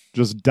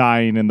just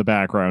dying in the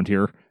background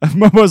here.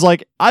 Momo's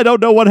like, I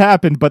don't know what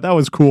happened, but that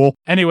was cool.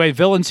 Anyway,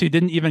 villains who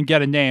didn't even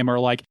get a name are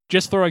like,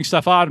 just throwing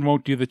stuff on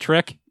won't do the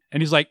trick.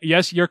 And he's like,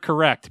 yes, you're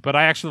correct, but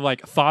I actually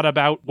thought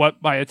about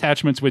what my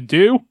attachments would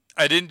do.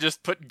 I didn't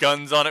just put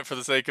guns on it for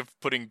the sake of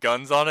putting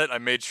guns on it. I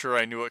made sure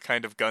I knew what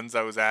kind of guns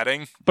I was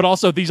adding. But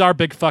also, these are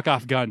big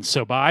fuck-off guns,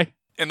 so bye.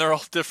 And they're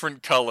all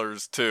different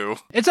colors, too.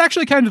 It's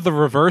actually kind of the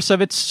reverse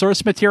of its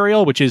source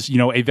material, which is,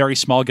 a very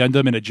small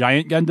Gundam and a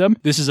giant Gundam.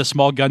 This is a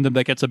small Gundam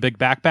that gets a big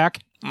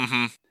backpack.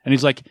 Mm-hmm. And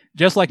he's like,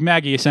 just like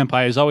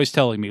Maggie-senpai is always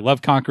telling me,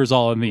 love conquers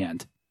all in the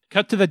end.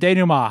 Cut to the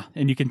denouement,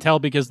 and you can tell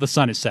because the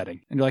sun is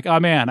setting. And you're like, oh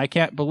man, I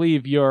can't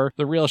believe you're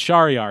the real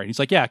Shahryar. And he's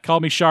like, yeah, call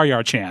me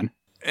Shahryar-chan.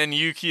 And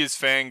Yuki is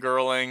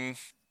fangirling,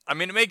 I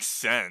mean, it makes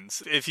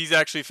sense. If he's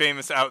actually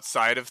famous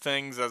outside of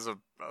things as a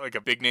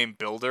big name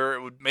builder,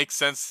 it would make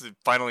sense to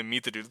finally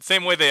meet the dude. The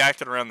same way they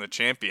acted around the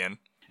champion.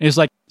 And he's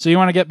like, so you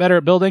want to get better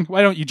at building?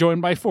 Why don't you join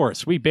my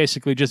force? We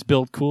basically just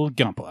build cool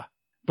Gunpla.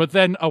 But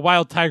then a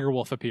wild tiger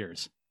wolf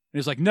appears. And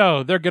he's like,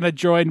 no, they're going to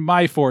join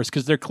my force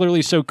because they're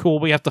clearly so cool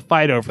we have to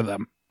fight over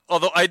them.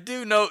 Although I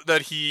do note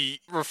that he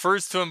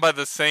refers to him by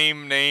the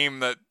same name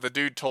that the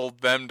dude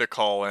told them to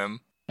call him.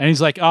 And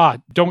he's like,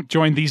 don't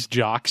join these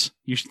jocks.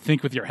 You should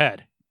think with your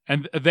head.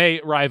 And they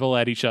rival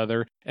at each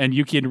other. And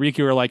Yuki and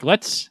Riku are like,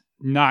 let's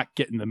not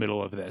get in the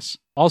middle of this.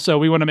 Also,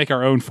 we want to make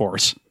our own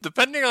force.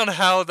 Depending on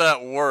how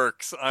that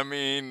works, I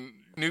mean,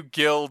 new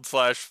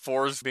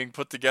guild/force being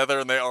put together,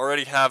 and they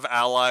already have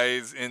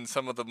allies in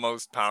some of the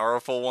most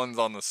powerful ones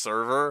on the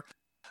server.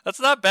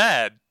 That's not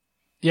bad.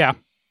 Yeah.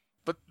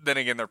 But then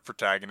again, they're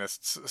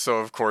protagonists, so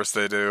of course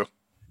they do.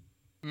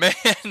 Man,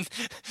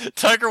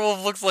 Tiger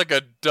Wolf looks like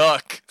a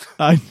duck.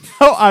 I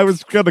know. I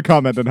was going to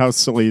comment on how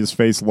silly his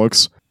face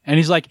looks. And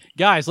he's like,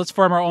 guys, let's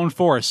form our own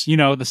force. You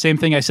know, the same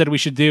thing I said we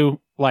should do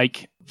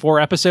like 4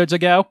 episodes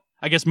ago.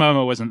 I guess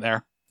Momo wasn't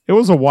there. It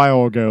was a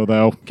while ago,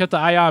 though. Cut to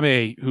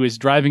Ayame, who is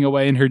driving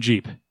away in her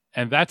Jeep.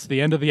 And that's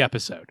the end of the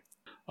episode.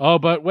 Oh,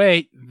 but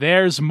wait,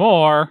 there's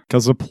more.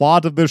 Because the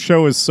plot of this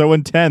show is so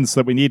intense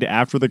that we need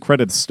after the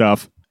credits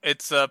stuff.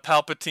 It's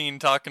Palpatine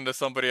talking to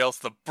somebody else.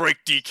 The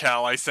brake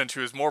decal I sent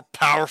you is more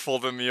powerful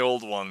than the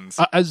old ones.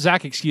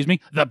 Zach, excuse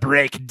me. The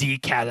brake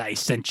decal I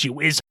sent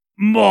you is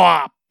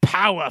more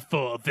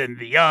powerful than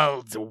the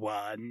old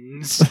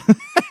ones.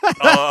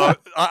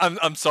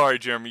 I'm sorry,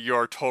 Jeremy. You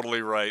are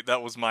totally right.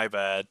 That was my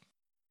bad.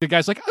 The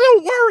guy's like,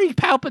 don't worry,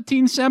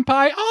 Palpatine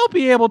Senpai. I'll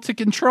be able to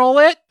control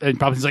it. And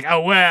Palpatine's like,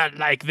 a world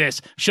like this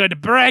should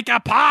break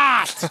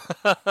apart.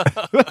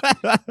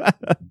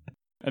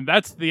 And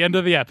that's the end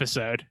of the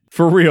episode.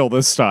 For real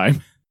this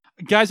time.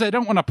 Guys, I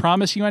don't want to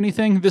promise you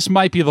anything. This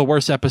might be the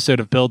worst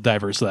episode of Build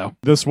Divers, though.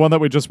 This one that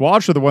we just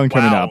watched or the one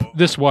coming up?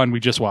 This one we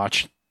just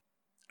watched.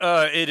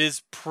 It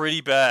is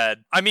pretty bad.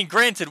 I mean,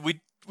 granted, we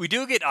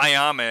do get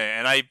Ayame,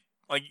 and I,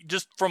 like,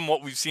 just from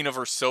what we've seen of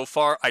her so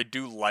far, I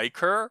do like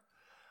her.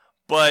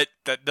 But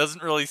that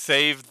doesn't really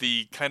save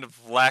the kind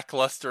of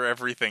lackluster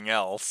everything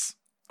else.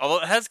 Although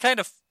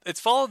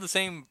it's followed the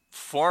same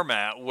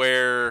format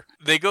where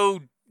they go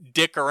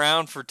dick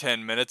around for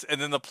 10 minutes and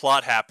then the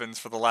plot happens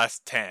for the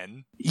last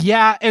 10.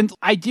 Yeah, and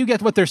I do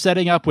get what they're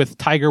setting up with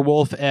Tiger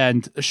Wolf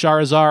and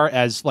Charizard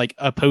as like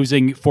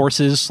opposing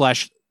forces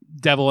 /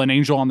 devil and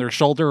angel on their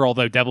shoulder,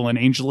 although devil and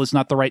angel is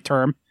not the right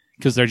term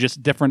because they're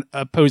just different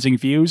opposing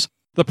views.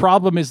 The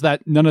problem is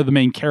that none of the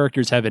main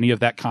characters have any of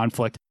that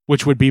conflict,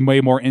 which would be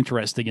way more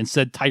interesting.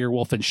 Instead, Tiger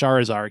Wolf and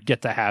Charizard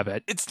get to have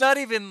it. It's not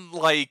even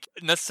like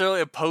necessarily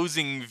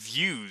opposing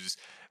views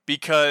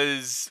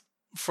because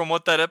from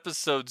what that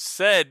episode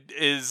said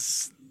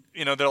is,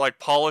 you know, they're like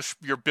polish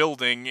your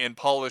building and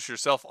polish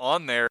yourself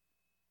on there.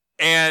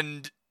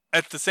 And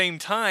at the same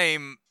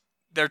time,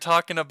 they're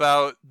talking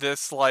about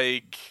this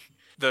like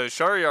the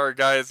Charizard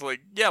guy is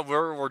like, yeah,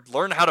 we're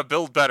learning how to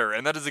build better.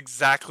 And that is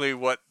exactly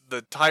what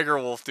the Tiger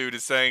Wolf dude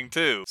is saying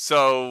too.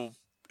 So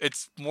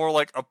it's more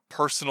like a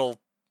personal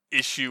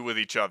issue with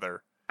each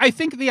other. I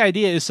think the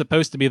idea is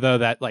supposed to be, though,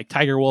 that like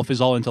Tiger Wolf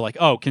is all into like,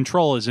 oh,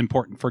 control is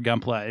important for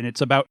Gunpla, and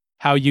it's about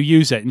how you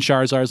use it. And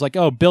Charizard is like,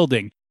 oh,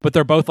 building. But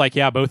they're both like,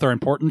 yeah, both are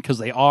important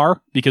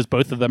because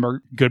both of them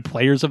are good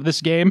players of this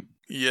game.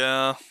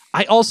 Yeah.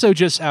 I also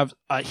just have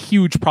a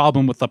huge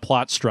problem with the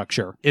plot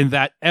structure in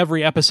that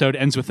every episode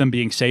ends with them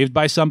being saved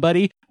by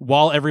somebody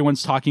while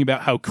everyone's talking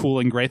about how cool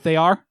and great they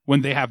are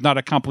when they have not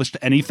accomplished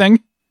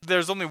anything.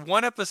 There's only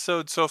one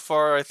episode so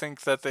far, I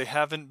think, that they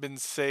haven't been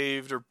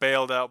saved or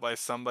bailed out by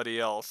somebody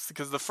else.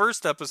 Because the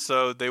first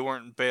episode, they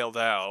weren't bailed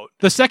out.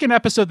 The second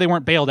episode, they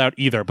weren't bailed out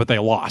either, but they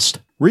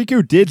lost.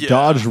 Riku did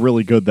dodge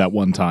really good that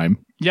one time.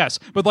 Yes,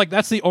 but like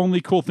that's the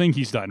only cool thing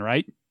he's done,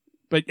 right?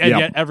 But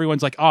yet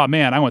everyone's like, oh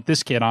man, I want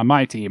this kid on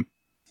my team.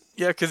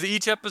 Yeah, because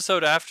each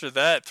episode after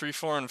that, 3,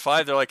 4, and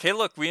 5, they're like, hey,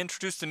 look, we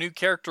introduced a new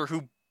character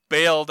who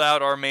bailed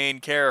out our main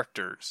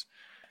characters.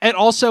 It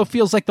also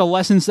feels like the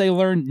lessons they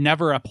learned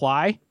never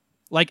apply.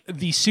 Like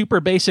the super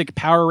basic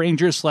Power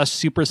Rangers /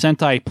 Super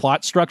Sentai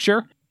plot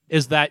structure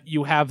is that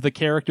you have the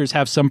characters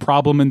have some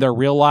problem in their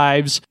real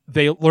lives.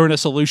 They learn a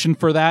solution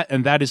for that,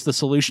 and that is the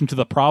solution to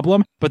the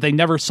problem, but they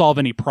never solve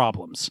any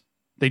problems.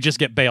 They just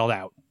get bailed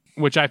out,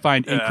 which I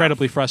find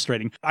incredibly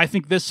frustrating. I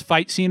think this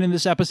fight scene in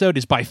this episode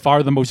is by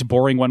far the most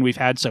boring one we've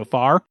had so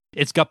far.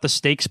 It's got the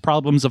stakes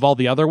problems of all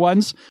the other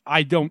ones.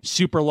 I don't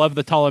super love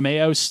the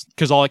Ptolemaeus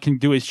because all it can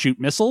do is shoot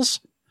missiles.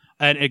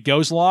 And it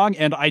goes long,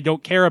 and I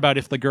don't care about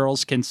if the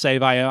girls can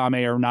save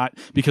Ayame or not,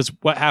 because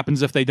what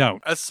happens if they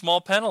don't? A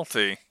small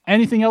penalty.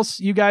 Anything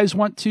else you guys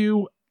want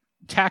to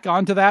tack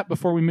onto that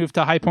before we move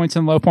to high points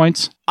and low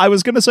points? I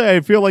was going to say, I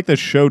feel like the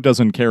show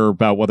doesn't care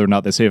about whether or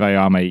not they save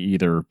Ayame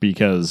either,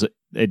 because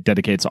it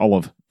dedicates all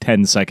of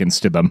 10 seconds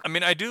to them. I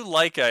mean, I do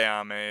like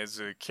Ayame as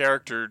a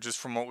character, just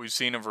from what we've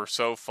seen of her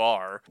so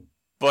far,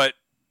 but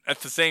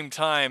at the same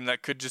time,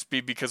 that could just be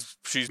because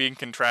she's being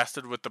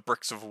contrasted with the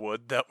bricks of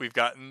wood that we've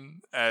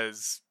gotten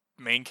as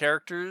main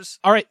characters.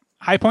 All right,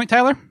 high point,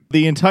 Tyler?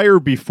 The entire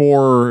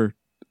before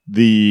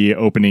the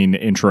opening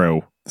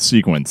intro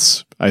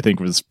sequence, I think,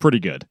 was pretty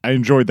good. I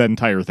enjoyed that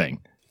entire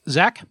thing.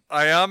 Zach?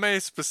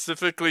 Ayame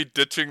specifically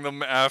ditching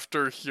them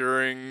after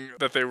hearing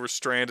that they were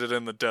stranded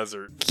in the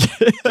desert.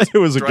 It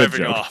was a good Driving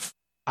joke. off.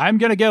 I'm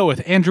going to go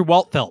with Andrew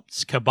Walt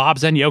Phelps,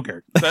 Kebabs and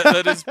Yogurt.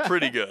 That is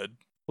pretty good.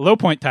 Low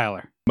point,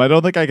 Tyler. I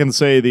don't think I can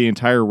say the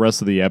entire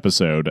rest of the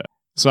episode.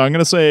 So I'm going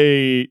to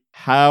say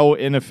how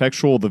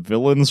ineffectual the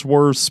villains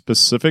were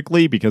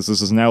specifically, because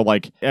this is now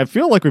I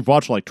feel like we've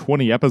watched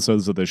 20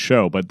 episodes of this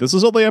show, but this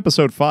is only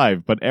episode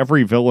 5, but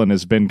every villain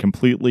has been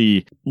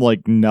completely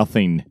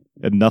nothing.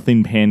 A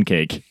nothing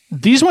pancake.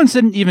 These ones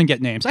didn't even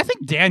get names. I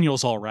think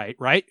Daniel's all right?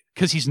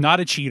 Because he's not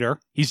a cheater.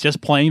 He's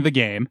just playing the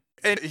game.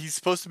 And he's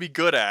supposed to be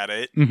good at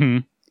it. Mm-hmm.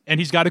 And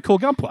he's got a cool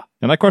Gunpla.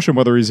 And I question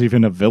whether he's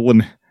even a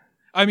villain.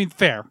 I mean,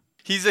 fair.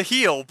 He's a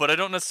heel, but I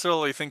don't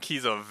necessarily think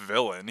he's a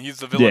villain. He's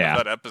the villain of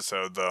that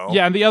episode, though.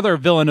 Yeah, and the other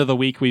villain of the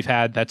week we've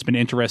had that's been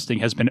interesting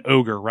has been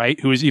Ogre, right?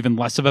 Who is even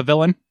less of a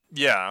villain.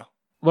 Yeah.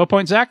 Low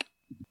point, Zach?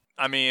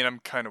 I mean, I'm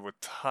kind of with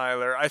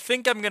Tyler. I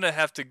think I'm going to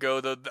have to go,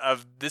 though,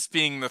 of this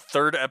being the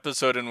third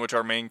episode in which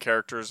our main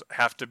characters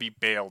have to be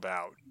bailed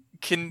out.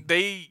 Can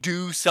they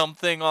do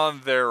something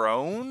on their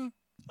own?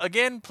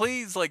 Again,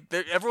 please,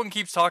 everyone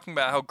keeps talking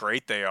about how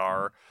great they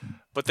are,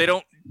 but they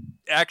don't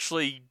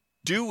actually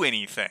do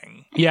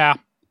anything. Yeah.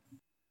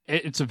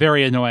 It's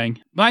very annoying.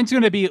 Mine's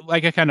going to be,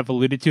 like I kind of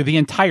alluded to, the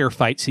entire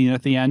fight scene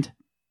at the end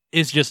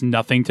is just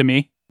nothing to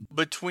me.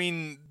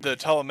 Between the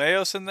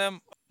Ptolemaeus and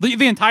them?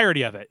 The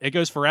entirety of it. It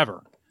goes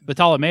forever. The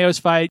Ptolemaeus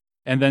fight,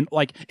 and then,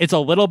 it's a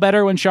little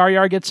better when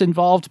Shahryar gets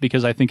involved,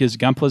 because I think his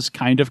Gunpla's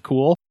kind of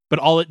cool, but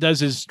all it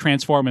does is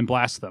transform and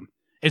blast them.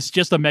 It's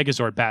just a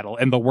Megazord battle,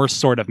 and the worst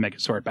sort of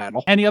Megazord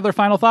battle. Any other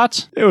final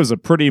thoughts? It was a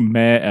pretty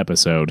meh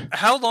episode.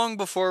 How long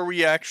before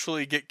we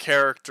actually get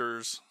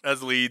characters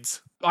as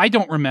leads? I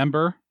don't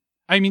remember.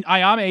 I mean,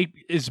 Ayame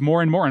is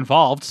more and more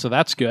involved, so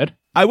that's good.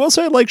 I will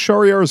say I like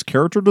Shahryar's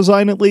character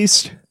design, at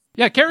least.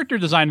 Yeah, character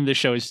design in this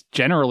show is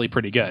generally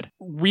pretty good.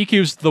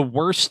 Riku's the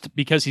worst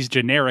because he's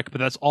generic, but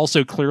that's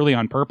also clearly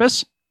on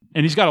purpose,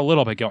 and he's got a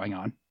little bit going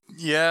on.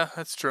 Yeah,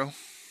 that's true.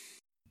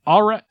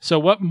 All right, so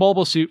what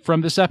mobile suit from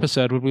this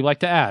episode would we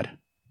like to add?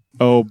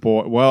 Oh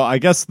boy, well, I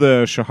guess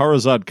the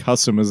Shahrazad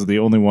custom is the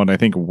only one I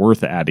think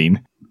worth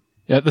adding.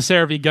 Yeah, the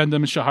Cerevi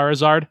Gundam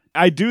Shahrazad.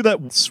 I do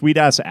that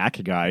sweet-ass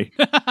Ak guy,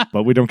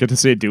 but we don't get to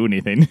see it do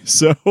anything,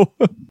 so...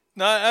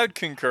 No, I would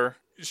concur.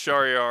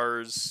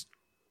 Shahryar's...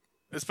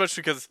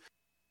 Especially because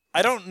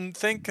I don't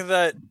think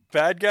that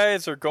bad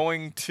guys are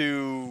going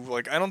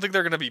to... I don't think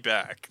they're going to be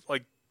back.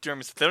 Like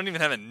Jeremy said, they don't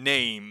even have a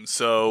name,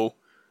 so...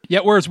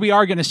 Yeah, whereas we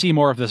are going to see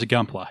more of this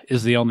Gunpla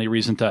is the only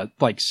reason to,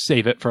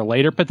 save it for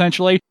later,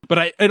 potentially.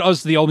 But it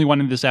was the only one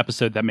in this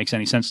episode that makes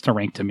any sense to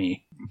rank to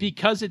me.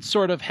 Because it's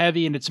sort of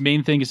heavy and its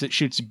main thing is it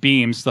shoots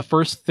beams, the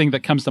first thing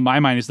that comes to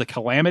my mind is the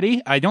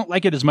Calamity. I don't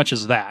like it as much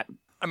as that.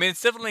 I mean,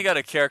 it's definitely got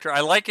a character.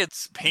 I like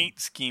its paint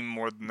scheme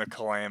more than the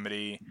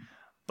Calamity,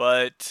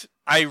 but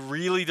I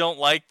really don't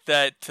like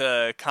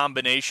that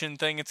combination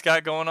thing it's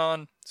got going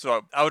on.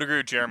 So I would agree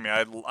with Jeremy.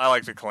 I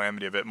like the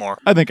Calamity a bit more.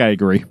 I think I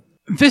agree.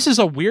 This is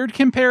a weird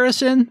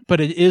comparison,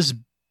 but it is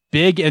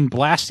big and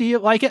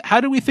blasty like it.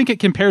 How do we think it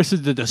compares to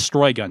the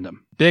Destroy Gundam?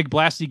 Big,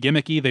 blasty,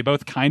 gimmicky, they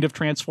both kind of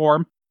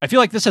transform. I feel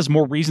like this has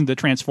more reason to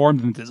transform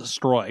than to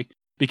destroy,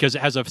 because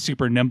it has a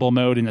super nimble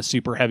mode and a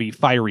super heavy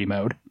fiery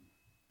mode.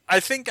 I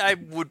think I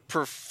would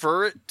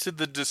prefer it to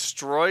the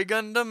Destroy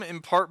Gundam, in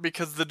part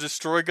because the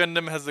Destroy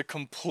Gundam has a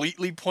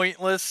completely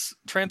pointless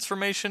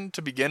transformation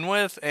to begin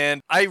with,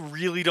 and I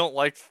really don't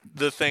like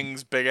the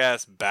thing's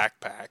big-ass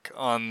backpack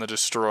on the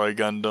Destroy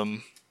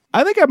Gundam.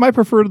 I think I might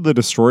prefer the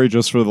Destroy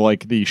just for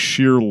the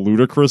sheer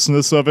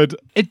ludicrousness of it.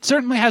 It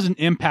certainly has an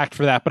impact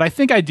for that, but I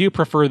think I do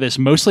prefer this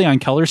mostly on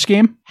color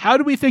scheme. How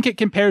do we think it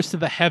compares to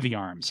the Heavy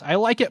Arms? I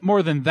like it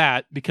more than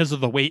that because of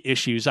the weight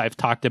issues I've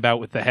talked about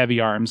with the Heavy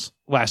Arms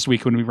last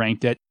week when we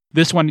ranked it.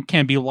 This one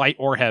can be light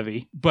or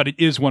heavy, but it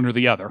is one or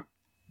the other.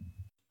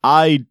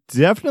 I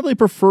definitely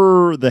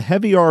prefer the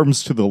Heavy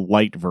Arms to the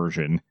light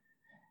version.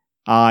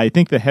 I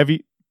think the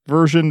heavy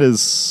version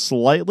is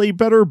slightly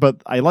better,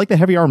 but I like the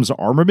Heavy Arms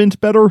armament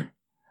better.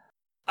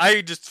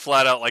 I just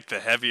flat out like the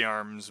Heavy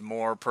Arms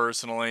more,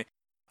 personally.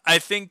 I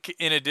think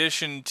in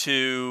addition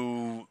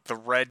to the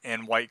red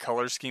and white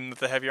color scheme that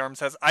the Heavy Arms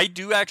has, I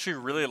do actually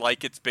really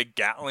like its big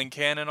Gatling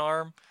cannon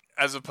arm,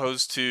 as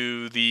opposed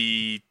to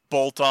the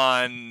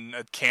bolt-on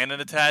cannon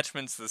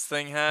attachments this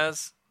thing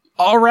has.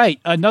 All right,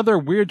 another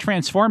weird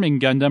transforming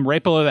Gundam,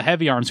 right below the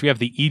Heavy Arms, we have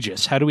the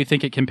Aegis. How do we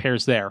think it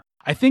compares there?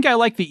 I think I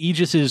like the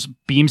Aegis's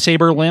beam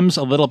saber limbs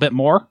a little bit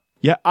more.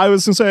 Yeah, I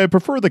was going to say I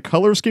prefer the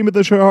color scheme of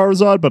the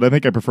Shahrazad, but I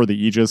think I prefer the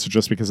Aegis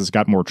just because it's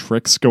got more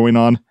tricks going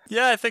on.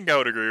 Yeah, I think I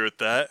would agree with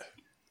that.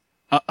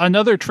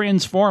 Another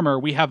Transformer,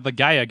 we have the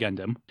Gaia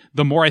Gundam.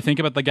 The more I think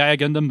about the Gaia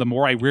Gundam, the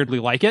more I weirdly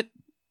like it.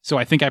 So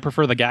I think I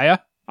prefer the Gaia.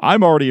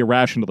 I'm already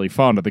irrationally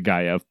fond of the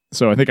Gaia,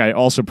 so I think I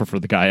also prefer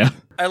the Gaia.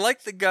 I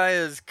like the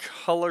Gaia's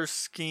color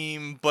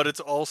scheme, but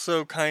it's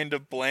also kind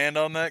of bland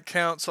on that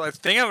count, so I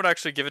think I would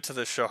actually give it to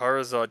the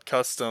Shahrazad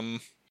custom.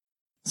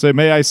 So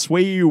may I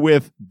sway you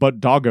with but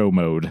doggo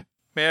mode?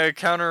 May I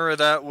counter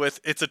that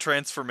with it's a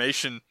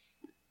transformation?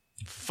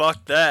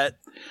 Fuck that.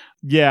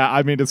 Yeah,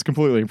 I mean, it's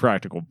completely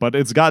impractical, but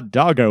it's got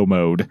doggo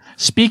mode.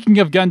 Speaking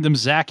of Gundam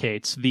Zach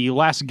hates, the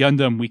last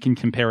Gundam we can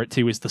compare it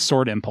to is the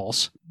Sword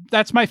Impulse.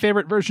 That's my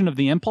favorite version of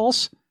the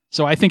Impulse,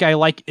 so I think I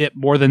like it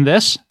more than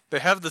this. They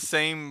have the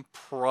same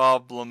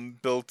problem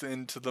built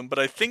into them, but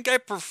I think I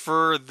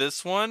prefer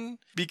this one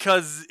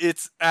because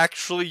it's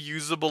actually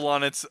usable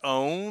on its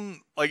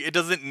own. Like, it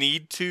doesn't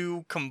need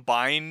to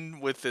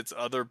combine with its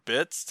other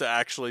bits to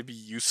actually be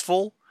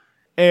useful.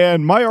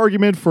 And my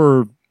argument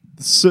for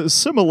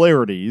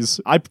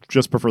similarities, I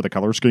just prefer the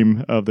color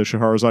scheme of the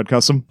Shahrazad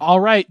custom. All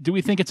right, do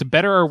we think it's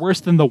better or worse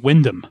than the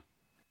Wyndham?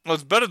 Well,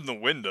 it's better than the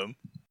Wyndham.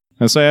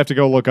 I say I have to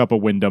go look up a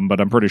Wyndham, but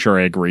I'm pretty sure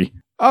I agree.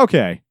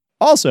 Okay.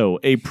 Also,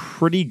 a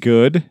pretty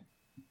good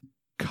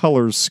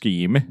color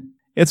scheme.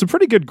 It's a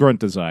pretty good grunt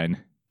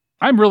design.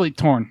 I'm really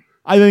torn.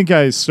 I think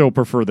I still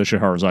prefer the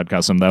Shahrazad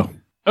custom, though.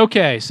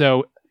 Okay,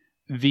 so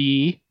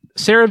the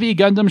CeraV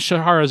Gundam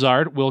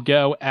Shahrazad will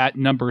go at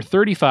number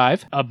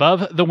 35,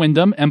 above the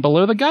Wyndham and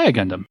below the Gaia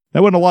Gundam.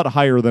 That went a lot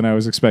higher than I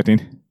was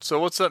expecting. So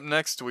what's up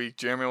next week,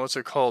 Jeremy? What's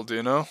it called? Do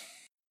you know?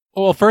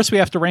 Well, first we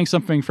have to rank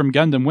something from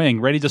Gundam Wing.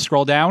 Ready to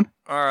scroll down?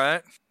 All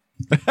right.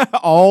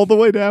 All the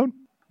way down?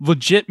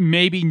 Legit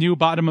maybe new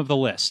bottom of the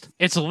list.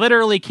 It's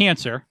literally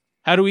Cancer.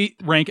 How do we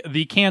rank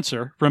the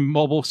Cancer from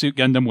Mobile Suit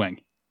Gundam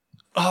Wing?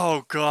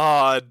 Oh,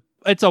 God.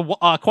 It's a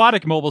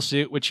aquatic mobile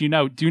suit, which do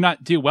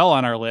not do well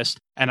on our list,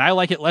 and I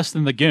like it less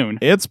than the Goon.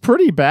 It's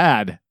pretty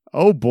bad.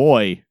 Oh,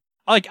 boy.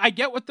 Like, I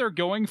get what they're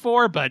going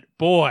for, but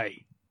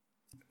boy.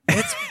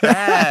 It's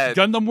bad.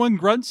 Gundam Wing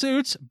grunt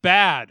suits?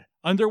 Bad.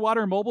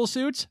 Underwater mobile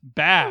suits?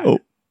 Bad. Oh.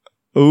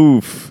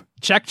 Oof.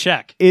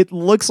 Check. It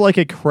looks like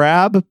a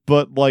crab,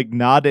 but like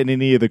not in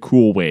any of the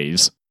cool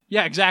ways.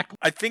 Yeah, exactly.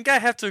 I think I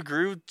have to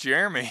agree with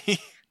Jeremy.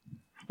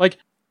 Like,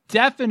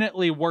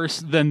 definitely worse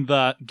than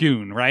the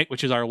Goon, right?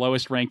 Which is our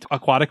lowest ranked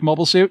aquatic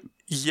mobile suit.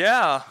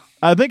 Yeah.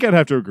 I think I'd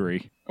have to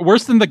agree.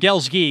 Worse than the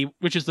Gelsgi,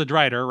 which is the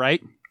Drider,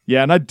 right?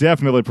 Yeah, and I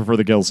definitely prefer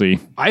the Gilsey.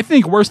 I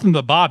think worse than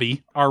the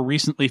Bobby, our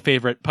recently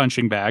favorite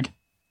punching bag.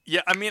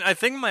 Yeah, I mean, I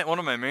think one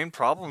of my main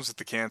problems with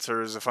the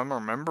Cancer is, if I'm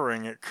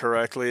remembering it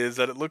correctly, is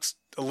that it looks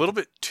a little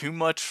bit too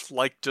much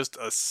like just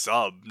a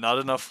sub, not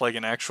enough like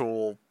an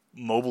actual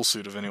mobile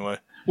suit of anyway.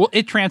 Well,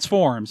 it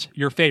transforms,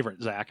 your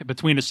favorite, Zach,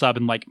 between a sub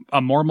and like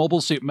a more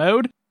mobile suit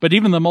mode, but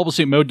even the mobile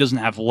suit mode doesn't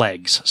have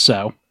legs,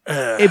 so.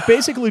 It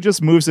basically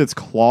just moves its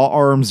claw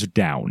arms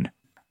down.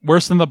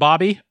 Worse than the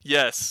Bobby?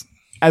 Yes.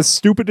 As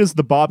stupid as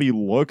the Bobby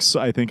looks,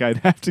 I think I'd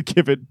have to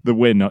give it the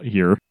win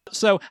here.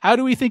 So, how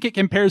do we think it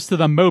compares to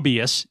the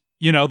Mobius?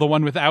 You know, the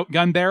one without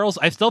gun barrels?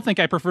 I still think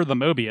I prefer the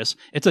Mobius.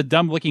 It's a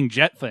dumb-looking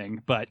jet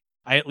thing, but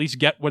I at least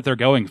get what they're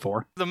going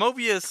for. The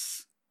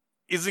Mobius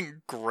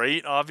isn't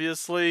great,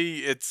 obviously.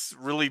 It's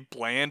really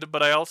bland,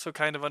 but I also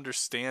kind of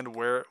understand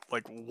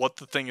what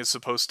the thing is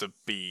supposed to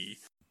be.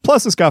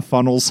 Plus, it's got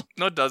funnels.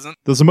 No, it doesn't.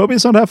 Does the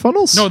Mobius not have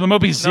funnels? No, the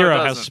Mobius Zero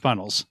has doesn't.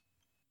 funnels.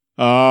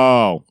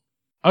 Oh.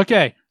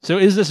 Okay, so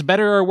is this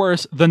better or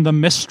worse than the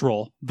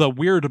Mistral, the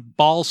weird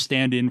ball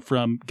stand-in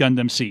from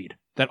Gundam Seed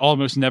that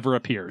almost never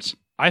appears?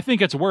 I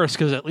think it's worse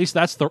because at least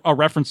that's a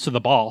reference to the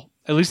ball.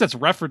 At least that's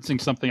referencing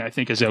something I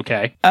think is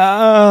okay.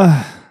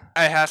 I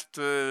have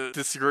to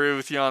disagree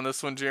with you on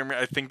this one, Jeremy.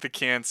 I think the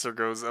Cancer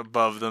goes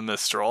above the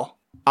Mistral.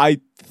 I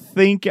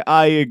think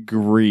I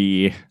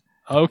agree.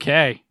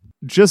 Okay.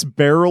 Just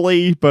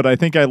barely, but I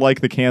think I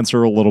like the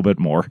Cancer a little bit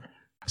more.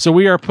 So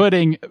we are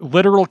putting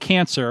literal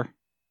Cancer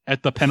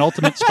at the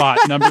penultimate spot,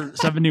 number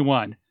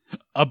 71,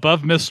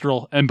 above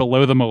Mistral and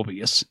below the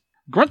Mobius.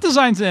 Grunt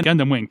designs in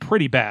Gundam Wing,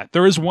 pretty bad.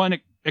 There is one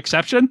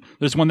exception.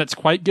 There's one that's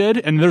quite good,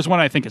 and there's one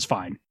I think is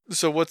fine.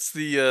 So what's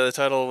the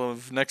title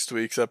of next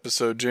week's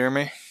episode,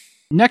 Jeremy?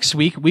 Next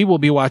week, we will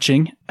be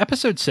watching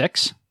Episode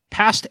 6,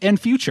 Past and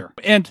Future.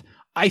 And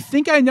I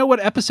think I know what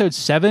Episode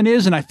 7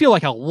 is, and I feel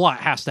like a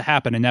lot has to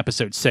happen in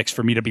Episode 6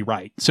 for me to be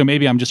right. So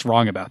maybe I'm just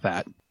wrong about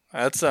that.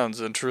 That sounds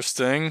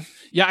interesting.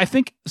 Yeah, I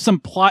think some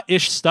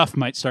plot-ish stuff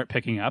might start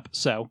picking up.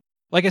 So,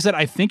 like I said,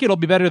 I think it'll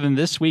be better than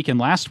this week and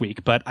last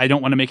week, but I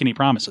don't want to make any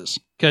promises.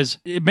 Because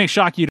it may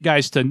shock you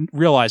guys to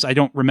realize I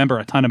don't remember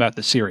a ton about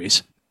the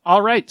series.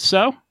 All right,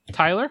 so,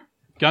 Tyler,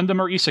 Gundam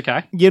or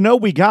Isekai? You know,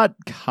 we got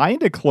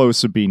kind of close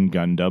to being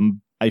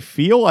Gundam. I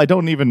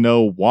don't even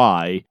know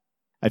why.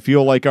 I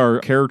feel like our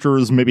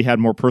characters maybe had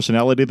more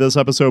personality this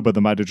episode, but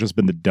they might have just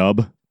been the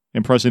dub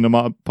impressing them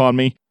upon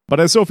me. But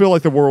I still feel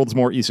like the world's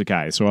more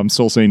isekai, so I'm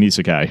still saying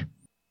isekai.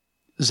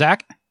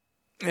 Zach?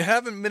 I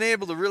haven't been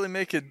able to really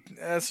make an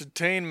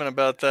ascertainment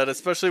about that,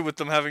 especially with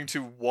them having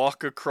to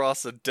walk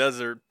across a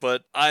desert.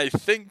 But I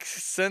think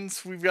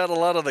since we've got a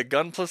lot of the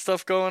Gunpla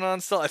stuff going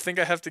on still, I think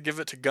I have to give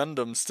it to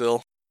Gundam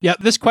still. Yeah,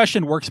 this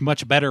question works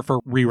much better for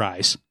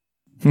Re-Rise,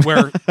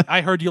 where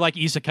I heard you like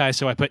isekai,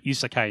 so I put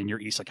isekai in your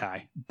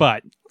isekai.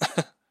 But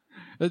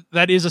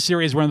That is a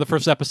series where in the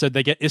first episode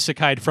they get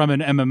isekai'd from an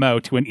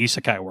MMO to an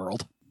isekai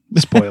world.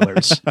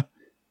 Spoilers.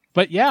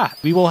 But yeah,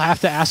 we will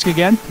have to ask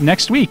again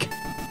next week.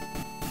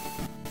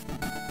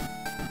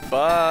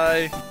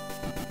 Bye.